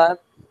next time,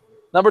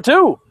 number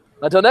 2.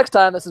 Until next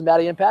time, this is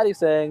Maddie and Patty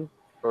saying,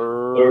 all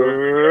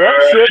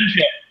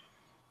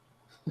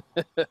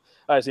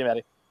right, see you,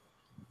 Maddie.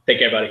 Take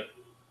care, buddy.